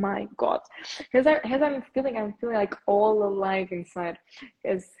my god. As I'm feeling like all alive inside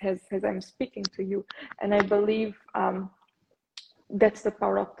as I'm speaking to you. And I believe that's the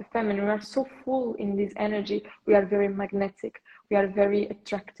power of the feminine. We are so full in this energy. We are very magnetic. We are very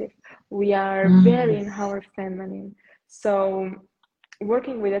attractive. We are very in our feminine. So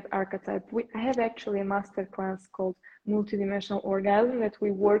working with that archetype, I have actually a master class called Multidimensional Orgasm, that we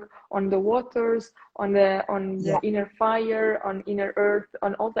work on the waters, on the inner fire, on inner earth,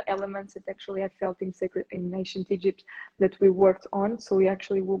 on all the elements that actually I felt in ancient Egypt that we worked on. So we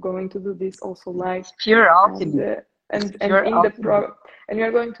actually will going to do this also live. Pure alchemy. And in the program, and we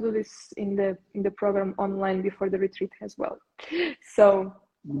are going to do this in the program online before the retreat as well. So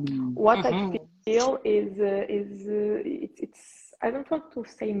what I feel is it's I don't want to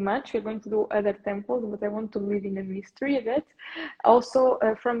say much. We're going to do other temples, but I want to live in a mystery of it. Also,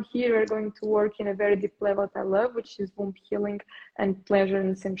 from here, we're going to work in a very deep level that I love, which is womb healing and pleasure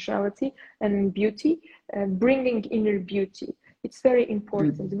and sensuality and beauty, bringing inner beauty. It's very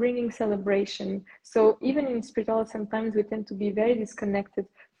important, bringing celebration. So even in spirituality, sometimes we tend to be very disconnected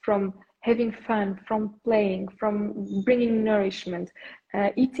from having fun, from playing, from bringing nourishment,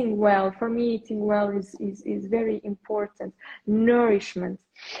 eating well. For me, eating well is very important. Nourishment.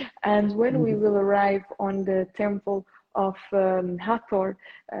 And when we will arrive on the temple of Hathor,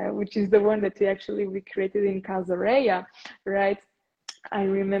 which is the one that we created in Casareia, right? I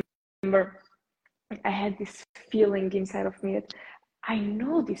remember I had this feeling inside of me that I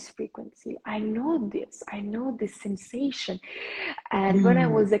know this frequency, I know this sensation. And when I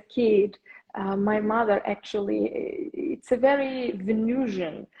was a kid, my mother actually, it's a very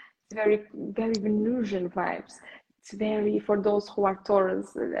Venusian, it's very Venusian vibes. It's very, for those who are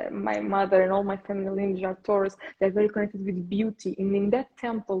Taurus, my mother and all my family lineage are Taurus, they're very connected with beauty. And in that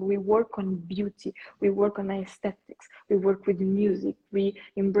temple, we work on beauty, we work on aesthetics, we work with music, we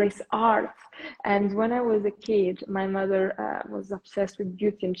embrace art. And when I was a kid, my mother was obsessed with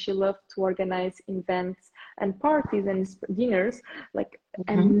beauty, and she loved to organize events and parties and dinners, like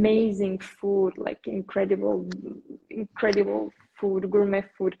amazing food, like incredible food, gourmet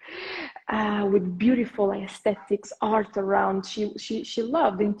food, with beautiful aesthetics, art around. She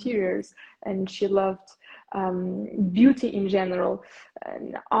loved interiors, and she loved beauty in general,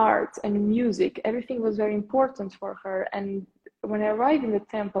 and art and music. Everything was very important for her. And when I arrived in the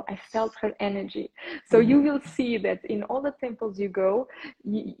temple, I felt her energy. So you will see that in all the temples you go,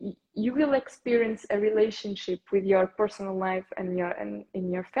 you will experience a relationship with your personal life and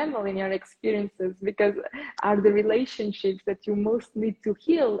in your family, in your experiences, because are the relationships that you most need to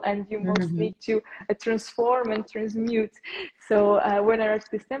heal and you most need to transform and transmute. So when I arrived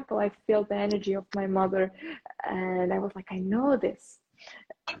to this temple, I felt the energy of my mother, and I was like, I know this.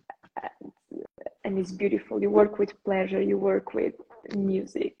 And it's beautiful. You work with pleasure, you work with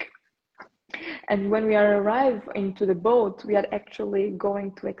music. And when we arrive into the boat, we are actually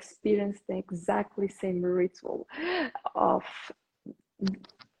going to experience the exactly same ritual of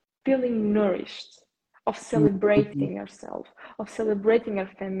feeling nourished, of celebrating ourselves, of celebrating our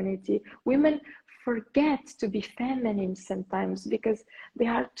femininity. Women forget to be feminine sometimes because they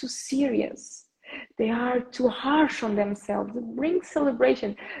are too serious. They are too harsh on themselves. Bring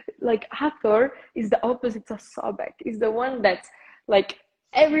celebration. Like Hathor is the opposite of Sobek. Is the one that's like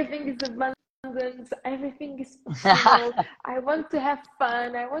everything is abundance, everything is possible. I want to have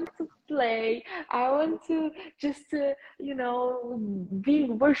fun. I want to play. I want to just be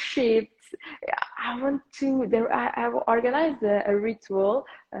worshipped. I want to. I organized a ritual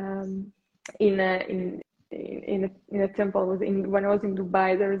in a temple. When I was in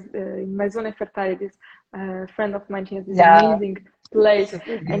Dubai. There's in Maison Nefertari, this friend of mine. She has this amazing place,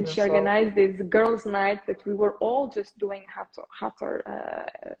 and she organized this girls' night that we were all just doing Hathor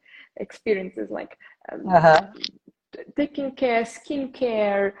experiences, like taking care,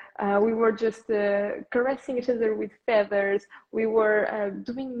 skincare. We were just caressing each other with feathers. We were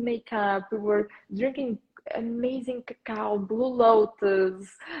doing makeup. We were drinking amazing cacao, blue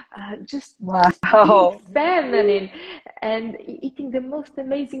lotus, just being feminine and eating the most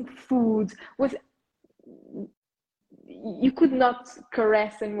amazing food. You could not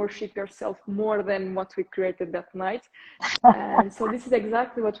caress and worship yourself more than what we created that night. And so this is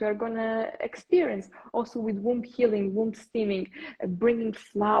exactly what we are going to experience also with womb healing, womb steaming, bringing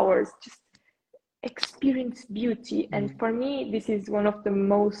flowers, just experience beauty. And for me, this is one of the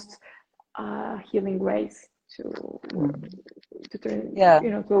most healing ways to turn,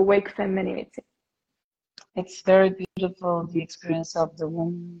 to awake femininity. It's very beautiful, the experience of the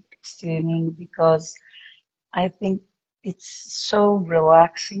womb steaming, because I think it's so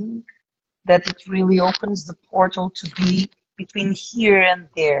relaxing that it really opens the portal to be between here and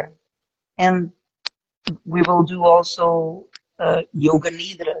there. And we will do also yoga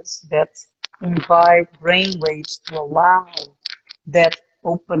nidras that invite brainwaves to allow that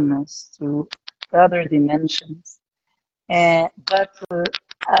openness to other dimensions. But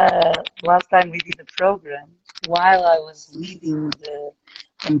last time we did the program, while I was leading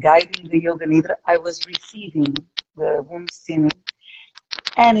and guiding the yoga nidra, I was receiving the womb steaming,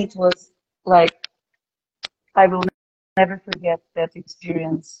 and it was like, I will never forget that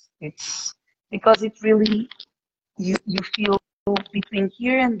experience. It's because it really, you feel between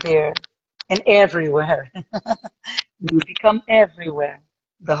here and there and everywhere. You become everywhere,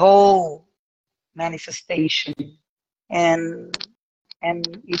 the whole manifestation, and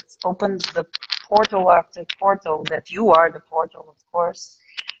it opens the portal after portal, that you are the portal, of course,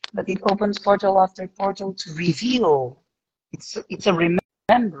 but it opens portal after portal to reveal. It's a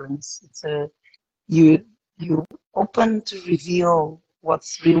remembrance. It's a you open to reveal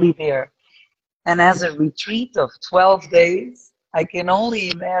what's really there. And as a retreat of 12 days, I can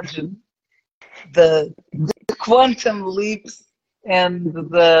only imagine the quantum leaps and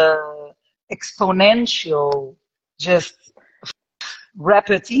the exponential just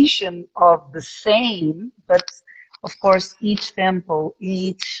repetition of the same, but of course each temple,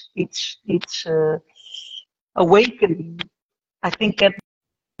 each awakening, I think at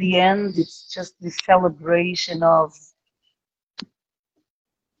the end it's just the celebration of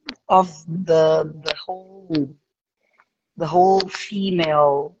the whole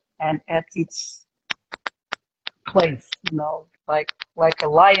female, and at its place, like a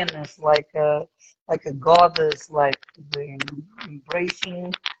lioness, like a goddess, like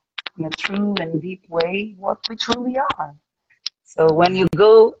embracing in a true and deep way what we truly are. So when you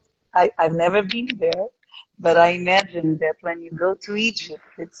go, I've never been there, but I imagine that when you go to Egypt,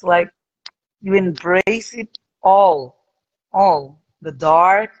 it's like you embrace it all the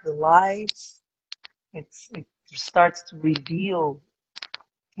dark, the lights. It starts to reveal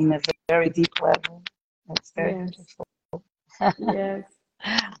in a very deep level. It's very beautiful. Yes.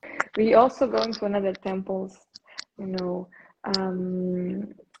 We also going to another temples,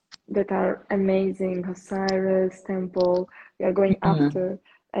 that are amazing. Osiris temple. We are going after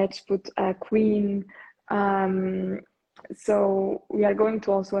Hatshepsut, Queen. So we are going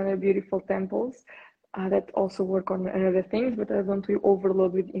to also other beautiful temples. that also work on other things, but I don't want to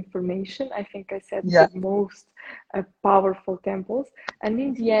overload with information. I think I said Yeah. the most powerful temples. And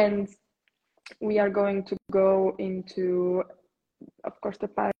in the end, we are going to go into, of course, the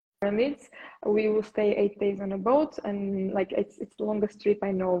pyramids. We will stay 8 days on a boat, and like it's the longest trip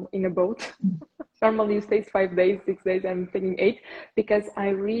I know in a boat. Normally you stay 5 days, 6 days. I'm taking 8 because I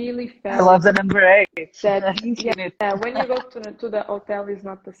really I love felt the number 8. that Infinite. when you go to the hotel is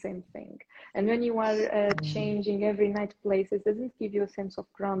not the same thing, and when you are changing every night places, doesn't give you a sense of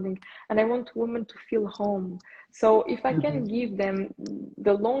grounding. And I want women to feel home. So if I can give them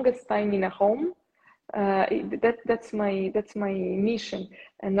the longest time in a home, that's my mission.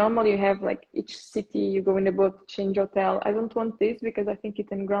 And normally you have like each city you go in the boat, change hotel. I don't want this because I think it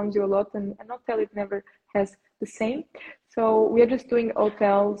grounds you a lot, and an hotel it never has the same. So we are just doing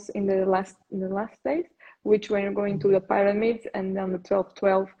hotels in the last days, which we're going to the pyramids, and on the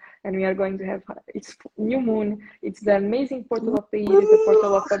 12/12, and we are going to have, it's new moon, it's the amazing portal of the year, it's the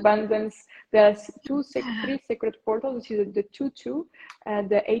portal of abundance. There's three sacred portals, which is the 2/2,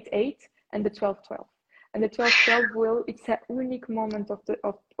 the 8/8, and the 12/12. And the 12/12 it's a unique moment of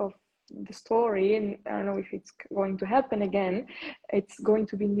the story, and I don't know if it's going to happen again. It's going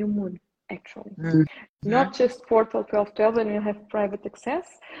to be new moon, actually. Not just portal 12/12, and we'll have private access.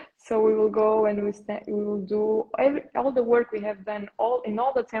 So we will go and we will do all the work we have done in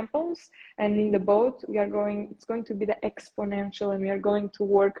all the temples, and in the boat it's going to be the exponential, and we are going to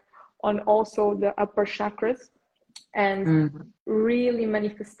work on also the upper chakras, and really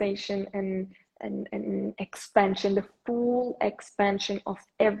manifestation and expansion, the full expansion of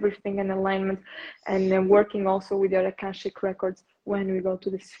everything, and alignment, and then working also with your Akashic records when we go to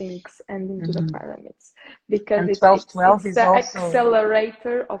the Sphinx and into the pyramids, because it's 12/12 is the also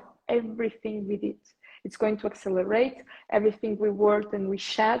accelerator of everything we did. It's going to accelerate everything we worked and we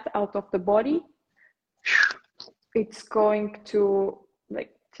shed out of the body. It's going to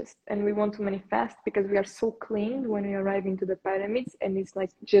and we want to manifest, because we are so clean when we arrive into the pyramids, and it's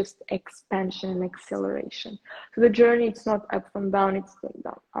like just expansion and acceleration. So the journey, it's not up and down, it's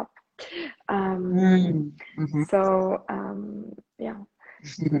down, up. So yeah,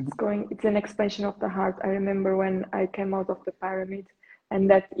 it's an expansion of the heart. I remember when I came out of the pyramid, and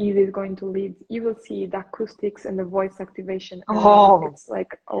that Eve is going to lead. You will see the acoustics and the voice activation. It's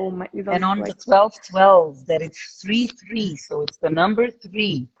like, oh my! You don't. And on the 12/12, that it's 3/3, so it's the number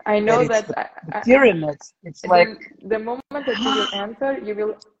 3. I know that the pyramids. It's like the moment that you will enter, you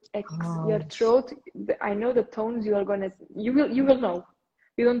will your throat. I know the tones you are gonna. You will know.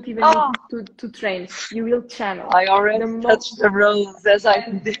 You don't even need to train. You will channel. I already touched the rose as I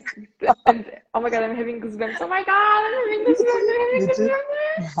did. And oh my God, I'm having goosebumps. Oh my God, I'm having goosebumps.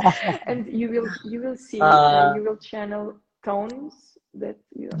 And you will see. You will channel tones that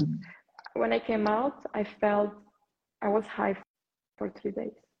you. When I came out, I felt I was high for 3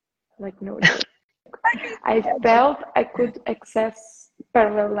 days, like no joke. I felt I could access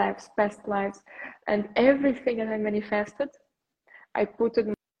parallel lives, past lives, and everything that I manifested. I put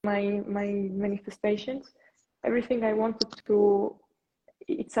in my manifestations, everything I wanted to,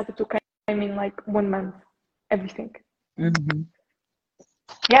 it started to come in like 1 month, everything.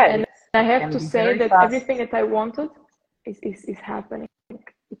 Yeah, and I have to say that everything that I wanted is happening.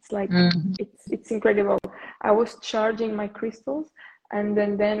 It's like it's incredible. I was charging my crystals, and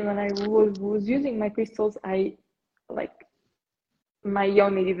then when I was using my crystals, I my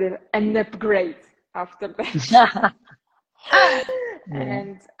yoni did an upgrade after that.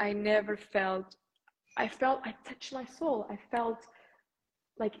 And I never felt, I touched my soul. I felt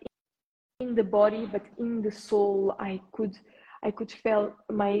like in the body, but in the soul, I could feel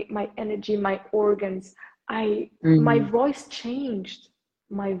my energy, my organs. My voice changed.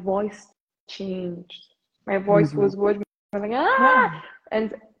 My voice was like, and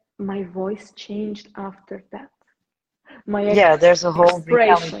my voice changed after that. There's a whole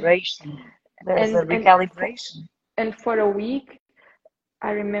recalibration. There's a recalibration. And for a week,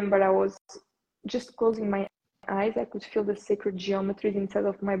 I remember I was just closing my eyes. I could feel the sacred geometries inside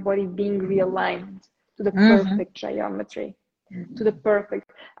of my body being realigned to the perfect geometry, to the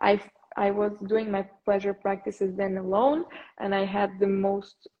perfect. I was doing my pleasure practices then alone, and I had the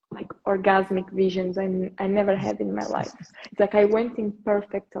most orgasmic visions I never had in my life. It's like I went in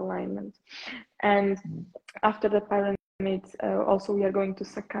perfect alignment. And after the pyramids, also we are going to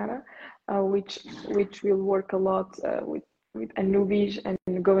Saqqara, which will work a lot with Anubis and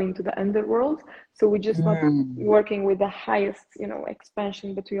going to the underworld. So we just not working with the highest,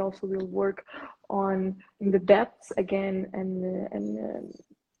 expansion, but we also will work on in the depths again, and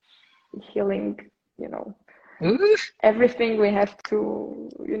healing, everything we have to,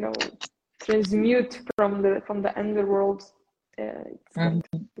 transmute from the underworld. It's going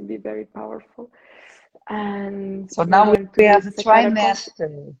to be very powerful. And So we're now going to we do have a Sakara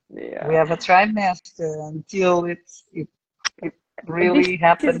trimester. yeah. We have a trimester until it really This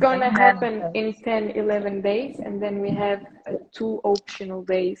happens. is going to and happen manifests. in 10, 11 days, and then we have 2 optional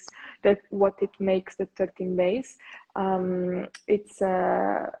days. That's what it makes the 13 days. It's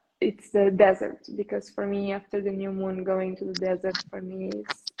the desert, because for me, after the new moon, going to the desert for me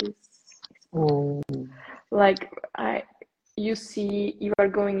is Oh. like you see, you are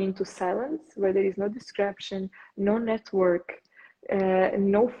going into silence where there is no distraction, no network,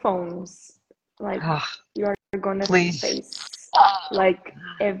 no phones. Like you are gonna Please. face like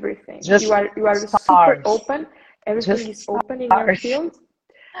everything. Just you are stars. super open. Everything Just is open in stars. your field.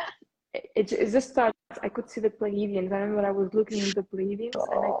 It's just starts. I could see the Pleiadians. I remember I was looking into the Pleiadians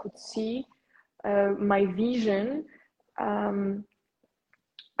and I could see my vision.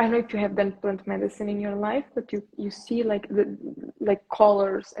 I don't know if you have done plant medicine in your life, but you see like the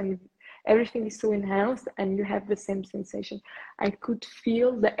colors and everything is so enhanced, and you have the same sensation. I could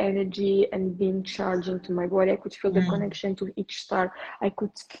feel the energy and being charged into my body. I could feel the connection to each star. I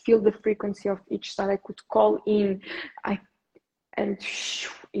could feel the frequency of each star. I could call in. And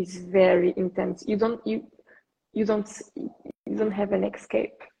it's very intense. You don't have an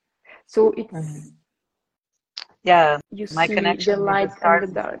escape. So it's yeah. you My see connection the with light the and stars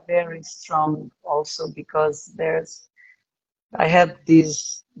the dark. is very strong, also because I had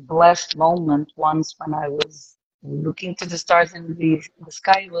this blessed moment once when I was looking to the stars, and the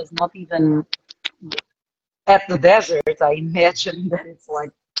sky was not even at the desert. I imagine that it's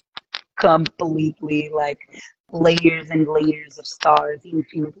like completely like layers and layers of stars,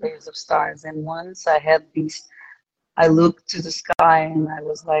 infinite layers of stars. And once I looked to the sky and I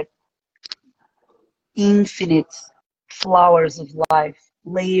was like, infinite flowers of life,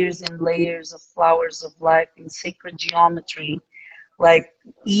 layers and layers of flowers of life in sacred geometry. Like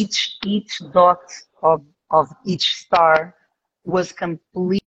each dot of each star was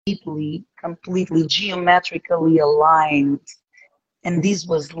completely geometrically aligned, and this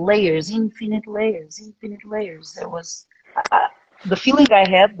was layers, infinite layers, infinite layers. There was the feeling I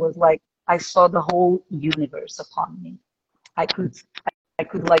had was like I saw the whole universe upon me. I could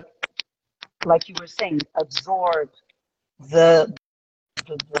like you were saying, absorb the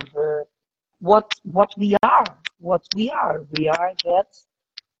what we are, we are that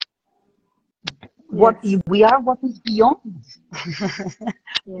Yes. we are what is beyond.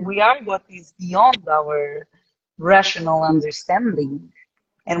 Yeah. We are what is beyond our rational understanding.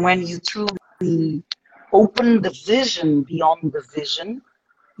 And when you truly open the vision beyond the vision,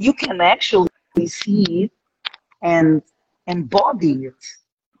 you can actually see it and embody it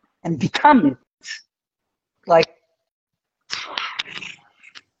and become it. Like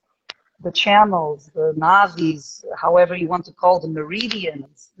the channels, the navis, however you want to call the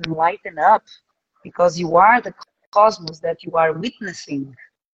meridians, lighten up because you are the cosmos that you are witnessing.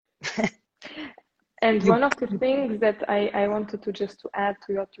 And one of the things that I wanted to just to add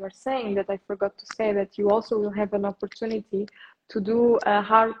to what you are saying, that I forgot to say, that you also will have an opportunity to do the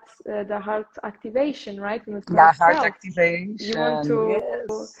heart activation, right? On the 12/12. Heart activation. You want to,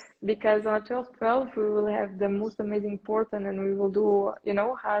 yes. because on 12/12 we will have the most amazing portal, and we will do,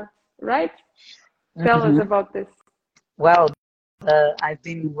 heart, right? Tell us about this. Well, I've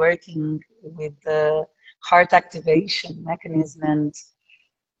been working with the heart activation mechanism, and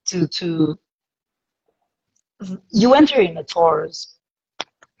to you enter in a Taurus.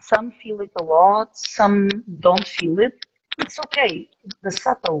 Some feel it a lot, some don't feel it. It's okay. The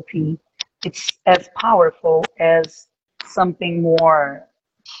subtlety, it's as powerful as something more,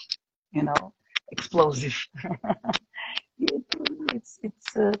 explosive.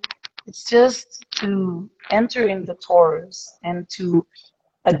 It's just to enter in the Taurus and to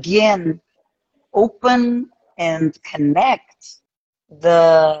again open and connect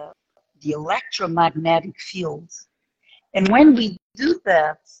the electromagnetic fields. And when we do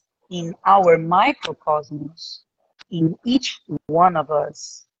that in our microcosmos, in each one of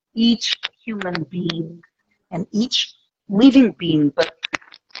us, each human being and each living being, but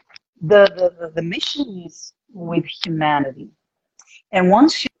the mission is with humanity. And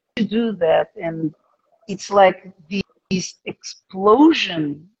once you do that, and it's like this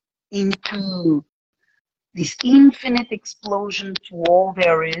explosion into this infinite explosion to all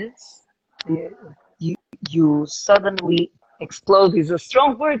there is, you suddenly explode is a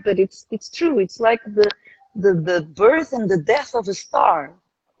strong word, but it's true. It's like the birth and the death of a star,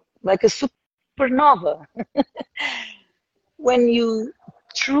 like a supernova. When you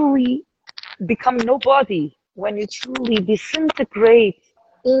truly become nobody, when you truly disintegrate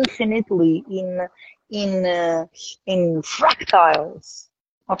infinitely in fractals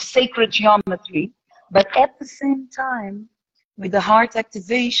of sacred geometry, but at the same time, with the heart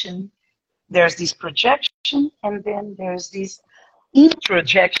activation, there's this projection, and then there's this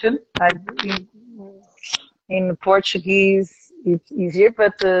introjection. In Portuguese, it's easier,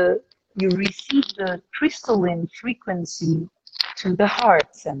 but you receive the crystalline frequency to the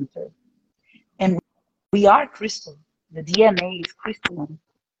heart center. And we are crystal. The DNA is crystalline.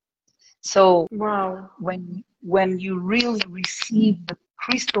 So Wow. when you really receive the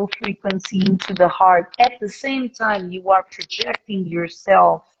crystal frequency into the heart, at the same time you are projecting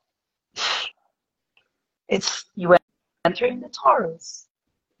yourself. You enter in the Taurus.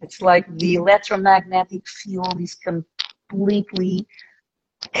 It's like the electromagnetic field is completely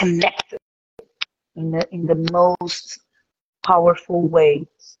connected in the most powerful way.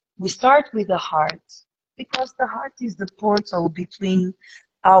 We start with the heart because the heart is the portal between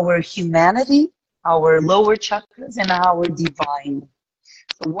our humanity, our lower chakras, and our divine.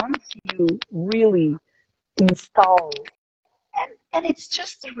 So once you really install, and it's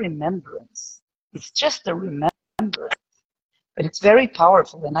just a remembrance. It's just a remembrance. But it's very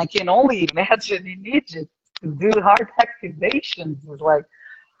powerful, and I can only imagine in Egypt to do heart activations is like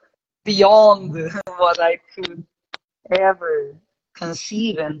beyond what I could ever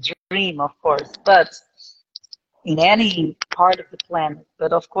conceive and dream, of course. But in any part of the planet,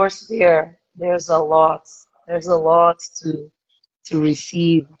 but of course there's a lot to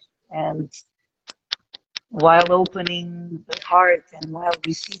receive, and while opening the heart and while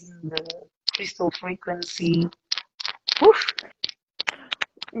receiving the crystal frequency, woof,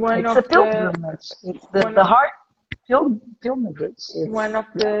 it's a pilgrimage. It's the heart pilgrimage. One of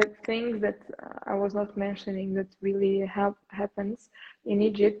the things that I was not mentioning that really happens in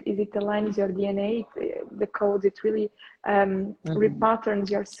Egypt is it aligns your DNA, the codes. It really repatterns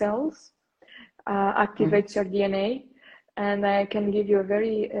your cells, activates your DNA. And I can give you a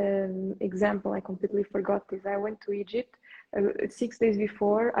very example. I completely forgot this. I went to Egypt 6 days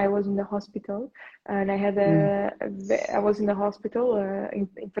before. I was in the hospital, and I had I was in the hospital,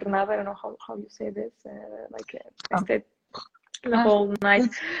 internada. I don't know how you say this. I stayed the whole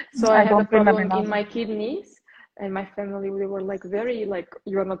night. So I had a problem in my kidneys, and my family, they were like very like,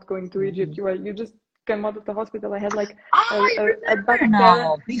 you are not going to Egypt. You just came out of the hospital. I had like a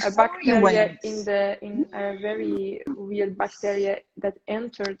bacteria in a very weird bacteria that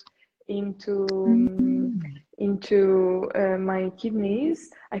entered into my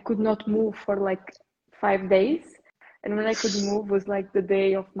kidneys. I could not move for like 5 days, and when I could move was like the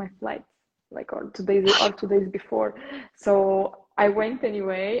day of my flight, like or 2 days before. So I went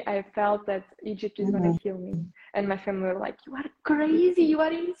anyway. I felt that Egypt is gonna kill me, and my family were like, "You are crazy! You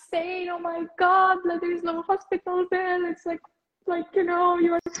are insane! Oh my God! Like, there is no hospital there. It's like you know,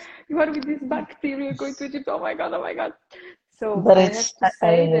 you are with this bacteria going to Egypt. Oh my God! Oh my God!" So but I have to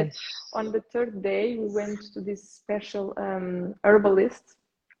say that on the third day we went to this special herbalist,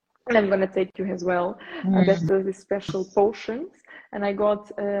 and I'm gonna take you as well. That does these special potions, and I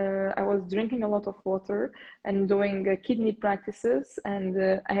was drinking a lot of water and doing kidney practices. And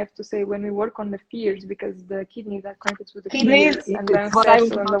I have to say, when we work on the fears, because the kidneys are connected to the fears and the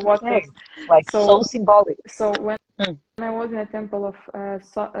ancestral and the water, like so symbolic. So when I was in a temple of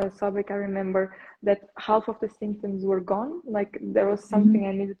Sobek, I remember that half of the symptoms were gone. Like there was something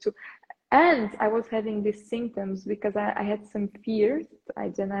I needed to. And I was having these symptoms because I had some fears.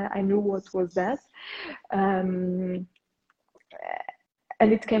 I knew what was that. And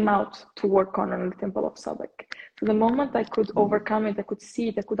it came out to work on the Temple of Sobek. So the moment I could overcome it, I could see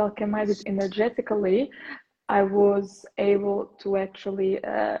it, I could alchemize it energetically, I was able to actually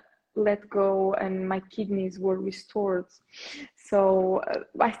let go, and my kidneys were restored. So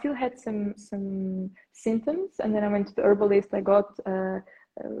I still had some symptoms, and then I went to the herbalist. I got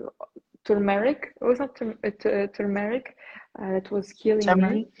turmeric. It was not turmeric. It was healing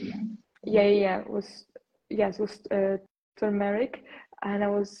me. Yeah. It was turmeric, and I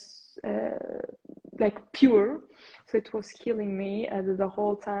was like pure. So it was healing me the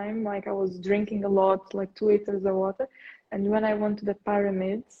whole time. Like I was drinking a lot, like 2 liters of water. And when I went to the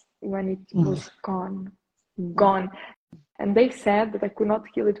pyramids, when it was gone. And they said that I could not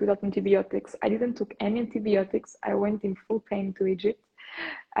heal it without antibiotics. I didn't take any antibiotics. I went in full pain to Egypt.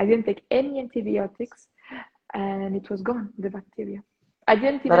 I didn't take any antibiotics, and it was gone, the bacteria. I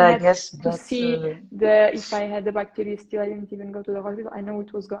didn't even have to see if I had the bacteria still. I didn't even go to the hospital. I know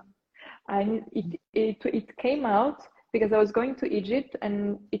it was gone. It came out because I was going to Egypt,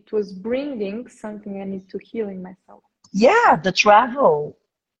 and it was bringing something I need to heal in myself. Yeah, the travel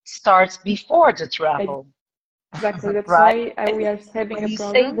starts before the travel. Exactly. That's right? why we are having When a you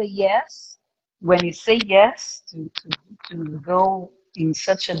say program. the yes, when you say yes to go in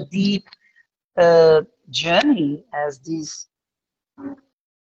such a deep journey as this,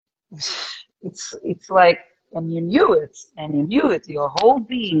 it's like, and you knew it, and you knew it, your whole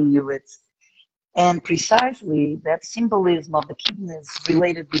being knew it. And precisely that symbolism of the kidneys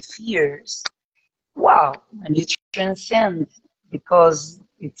related with fears, wow, and you transcend because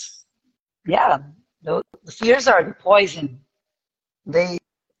it's, yeah, the fears are the poison. They,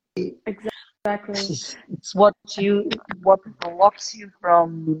 Exactly. it's what blocks you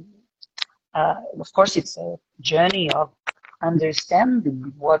from, of course, it's a journey of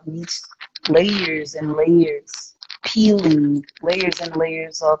understanding what needs layers and layers, peeling layers and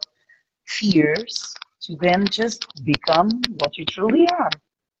layers of fears to then just become what you truly are.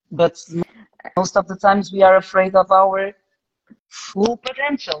 But most of the times we are afraid of our full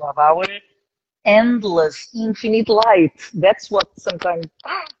potential, of our endless, infinite light. That's what sometimes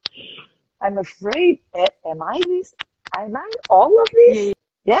I'm afraid. Am I this? Am I all of Yeah, this?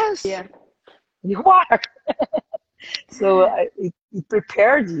 Yes, yeah. you are. So it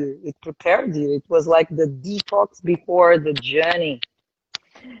prepared you. It prepared you. It was like the detox before the journey.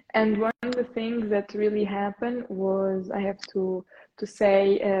 And one of the things that really happened was I have to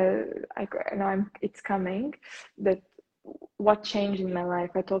say, I know it's coming, that what changed in my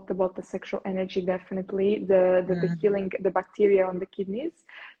life. I talked about the sexual energy, definitely, the healing, the bacteria on the kidneys,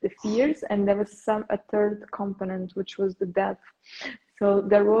 the fears, and there was a third component, which was the death. So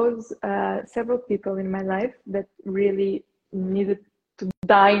there was several people in my life that really needed to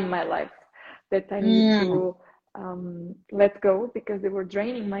die in my life, that I needed to let go because they were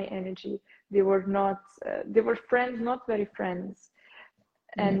draining my energy. They were not, they were friends, not very friends.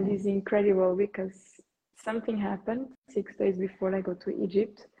 And it's incredible because something happened 6 days before I go to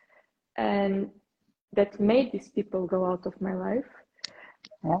Egypt, and that made these people go out of my life.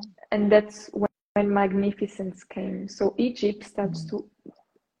 Yeah. And that's when magnificence came. So Egypt starts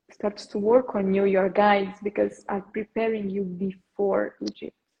to work on you, your guides, because are preparing you before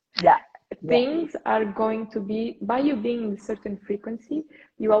Egypt. Yeah. Things are going to be, by you being in a certain frequency,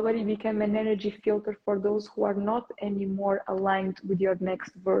 you already become an energy filter for those who are not anymore aligned with your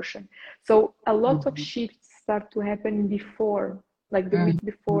next version. So a lot of shifts start to happen before, like the week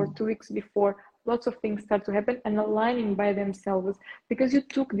before, 2 weeks before. Lots of things start to happen and aligning by themselves because you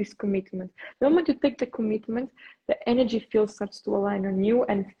took this commitment. The moment you take the commitment, the energy field starts to align on you,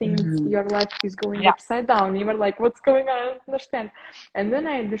 and things, your life is going upside down. You were like, what's going on? I don't understand. And then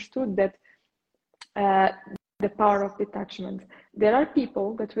I understood that the power of detachment. There are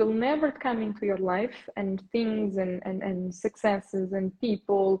people that will never come into your life, and things and successes and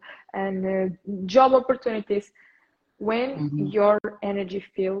people and job opportunities, when your energy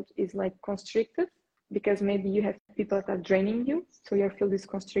field is like constricted, because maybe you have people that are draining you, so your field is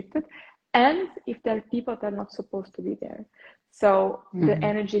constricted, and if there are people that are not supposed to be there, so the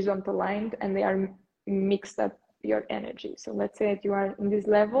energy is not aligned and they are mixed up your energy. So let's say that you are in this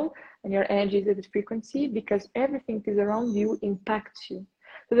level and your energy is at this frequency, because everything that is around you impacts you.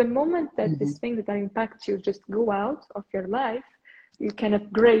 So the moment that these things that are impact you just go out of your life, you can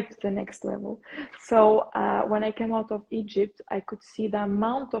upgrade to the next level. So when I came out of Egypt, I could see the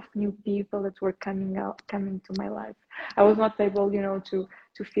amount of new people that were coming to my life. I was not able, to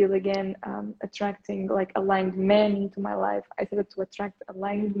feel again attracting like aligned men into my life. I started to attract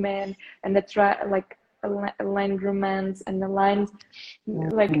aligned men and aligned romance and aligned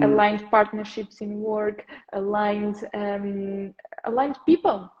partnerships in work, aligned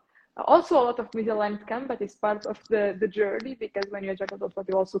people. Also, a lot of misaligned come, but it's part of the journey, because when you attract a lot,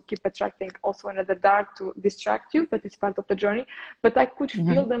 you also keep attracting also another dark to distract you, but it's part of the journey. But I could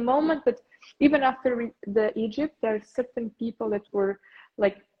feel the moment that even after the Egypt, there are certain people that were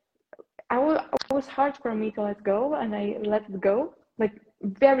like, it was hard for me to let go, and I let it go. Like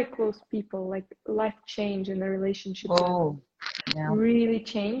very close people, like life change in the relationship level, really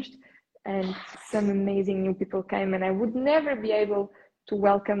changed, and some amazing new people came, and I would never be able to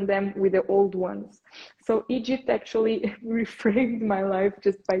welcome them with the old ones. So Egypt actually reframed my life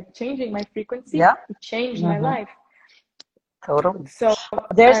just by changing my frequency. Yeah. It changed my life. Totally. So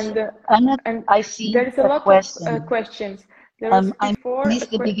There's and I see there is a lot question. of questions. There was I before missed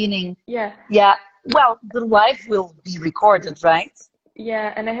the beginning. Yeah. Yeah. Well, the live will be recorded, right?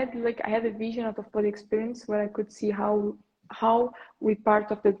 Yeah, and I had a vision out of body experience where I could see how we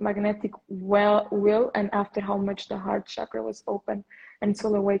part of the magnetic will, and after how much the heart chakra was open and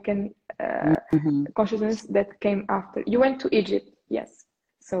soul awaken consciousness that came after. You went to Egypt, yes.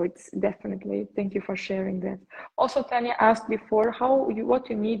 So it's definitely, thank you for sharing that. Also, Tanya asked before what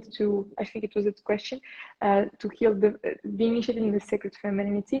you need to, I think it was a question, to heal the initiative in the sacred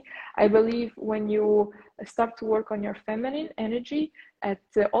femininity. I believe when you start to work on your feminine energy at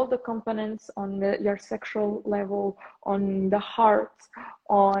all the components on your sexual level, on the heart,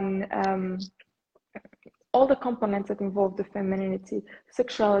 on all the components that involve the femininity,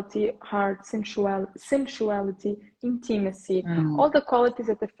 sexuality, heart, sensuality, intimacy, all the qualities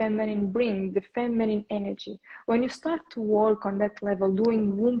that the feminine bring, the feminine energy. When you start to work on that level,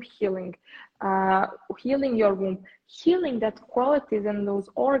 doing womb healing, healing your womb, healing that qualities and those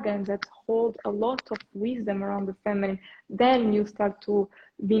organs that hold a lot of wisdom around the feminine, then you start to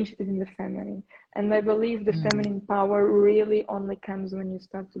be interested in the feminine. And I believe the feminine power really only comes when you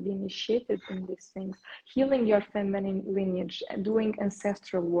start to be initiated in these things, healing your feminine lineage, doing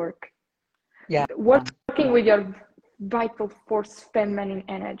ancestral work, working with your vital force feminine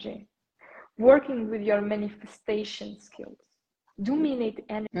energy, working with your manifestation skills, dominate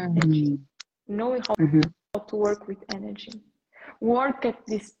energy, knowing how to work with energy, work at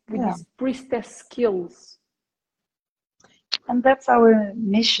this with these priestess skills. And that's our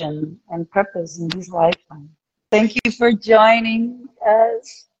mission and purpose in this lifetime. Thank you for joining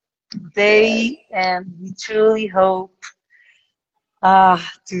us today, and we truly hope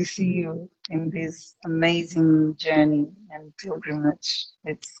to see you in this amazing journey and pilgrimage.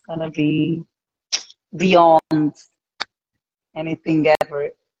 It's gonna be beyond anything ever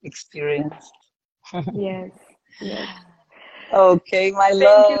experienced. Yes. Okay, my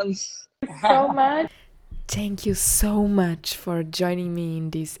loves. Thank you so much. Thank you so much for joining me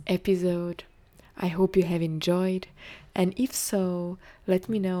in this episode. I hope you have enjoyed, and if so, let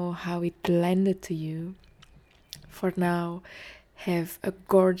me know how it landed to you. For now, have a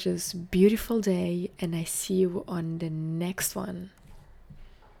gorgeous, beautiful day, and I see you on the next one.